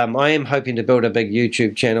this. I am hoping to build a big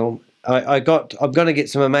YouTube channel. I'm going to get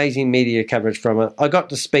some amazing media coverage from it. I got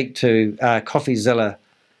to speak to CoffeeZilla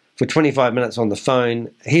for 25 minutes on the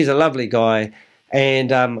phone. He's a lovely guy.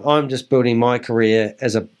 and I'm just building my career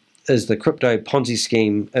as the Crypto Ponzi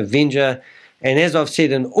Scheme Avenger. And as I've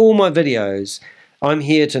said in all my videos, I'm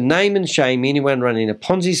here to name and shame anyone running a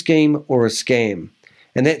Ponzi scheme or a scam.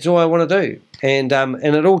 And that's all I want to do. And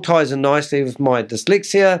it all ties in nicely with my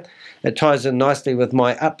dyslexia. It ties in nicely with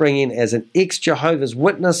my upbringing as an ex-Jehovah's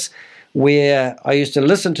Witness, where I used to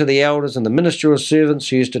listen to the elders and the ministerial servants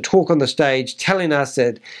who used to talk on the stage telling us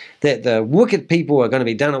that the wicked people are going to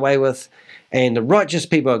be done away with and the righteous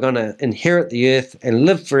people are going to inherit the earth and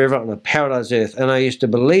live forever on a paradise earth. And I used to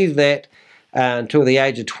believe that until the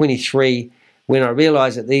age of 23, when I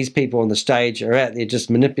realized that these people on the stage are out there just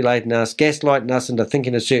manipulating us, gaslighting us into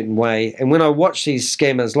thinking a certain way. And when I watch these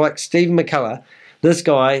scammers like Stephen McCullah, this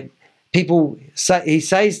guy, he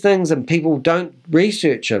says things and people don't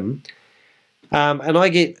research him. And I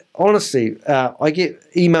get, honestly, I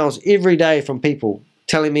get emails every day from people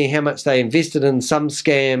telling me how much they invested in some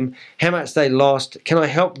scam, how much they lost, can I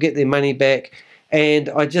help get their money back? And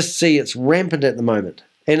I just see it's rampant at the moment.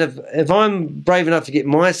 And if I'm brave enough to get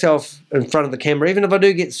myself in front of the camera, even if I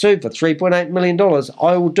do get sued for $3.8 million,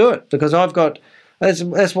 I will do it, because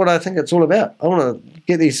that's what I think it's all about. I want to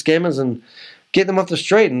get these scammers and get them off the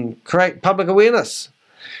street and create public awareness.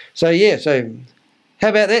 So yeah, how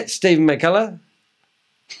about that, Stephen McCullah?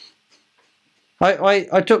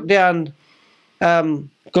 I took down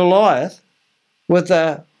Goliath with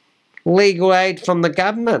legal aid from the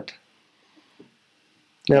government.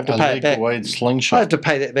 I have to pay it back. Aid slingshot. I have to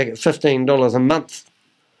pay that back at $15 a month.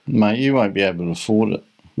 Mate, you won't be able to afford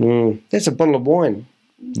it. That's a bottle of wine.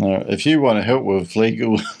 No, if you want to help with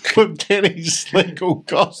Daddy's legal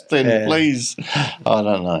costs, then please, I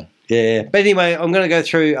don't know. Yeah, but anyway, I'm going to go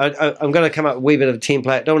through, I'm going to come up with a wee bit of a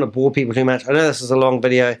template. Don't want to bore people too much. I know this is a long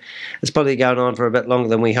video. It's probably going on for a bit longer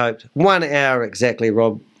than we hoped. 1 hour exactly,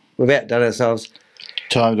 Rob. We've outdone ourselves.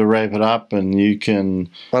 Time to wrap it up, and you can...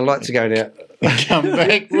 My lights are going out. Come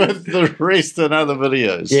back with the rest in other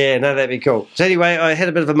videos. Yeah, no, that'd be cool. So anyway, I had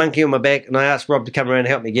a bit of a monkey on my back, and I asked Rob to come around and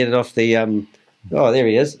help me get it off the... oh, there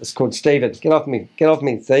he is. It's called Stephen. Get off me. Get off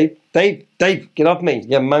me, Steve. Steve, get off me,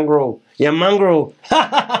 you mongrel. You mongrel. Is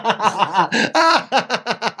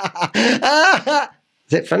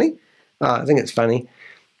that funny? Oh, I think it's funny.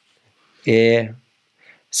 Yeah.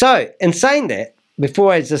 So, in saying that,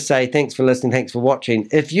 before I just say thanks for listening, thanks for watching,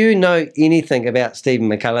 if you know anything about Stephen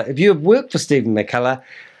McCullah, if you have worked for Stephen McCullah,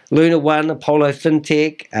 Luna One, Apollo,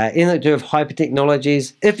 Fintech, anything to do with hyper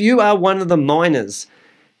technologies, if you are one of the miners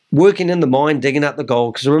working in the mine, digging up the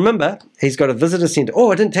gold, because remember, he's got a visitor centre.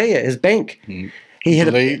 Oh, I didn't tell you, his bank. He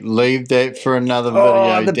had leave that for another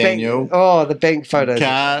video, Daniel. The bank photos.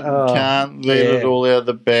 Can't let it all out of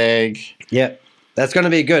the bag. Yeah. That's going to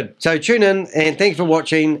be good. So tune in, and thanks for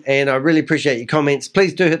watching, and I really appreciate your comments.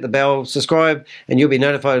 Please do hit the bell, subscribe, and you'll be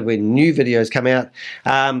notified when new videos come out.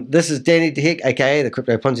 This is Danny the Heck, aka the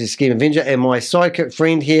Crypto Ponzi Scheme Avenger, and my sidekick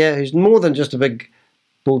friend here, who's more than just a big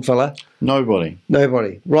bald fella. Nobody.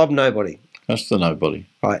 Rob Nobody. That's the nobody.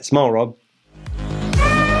 All right, smile, Rob.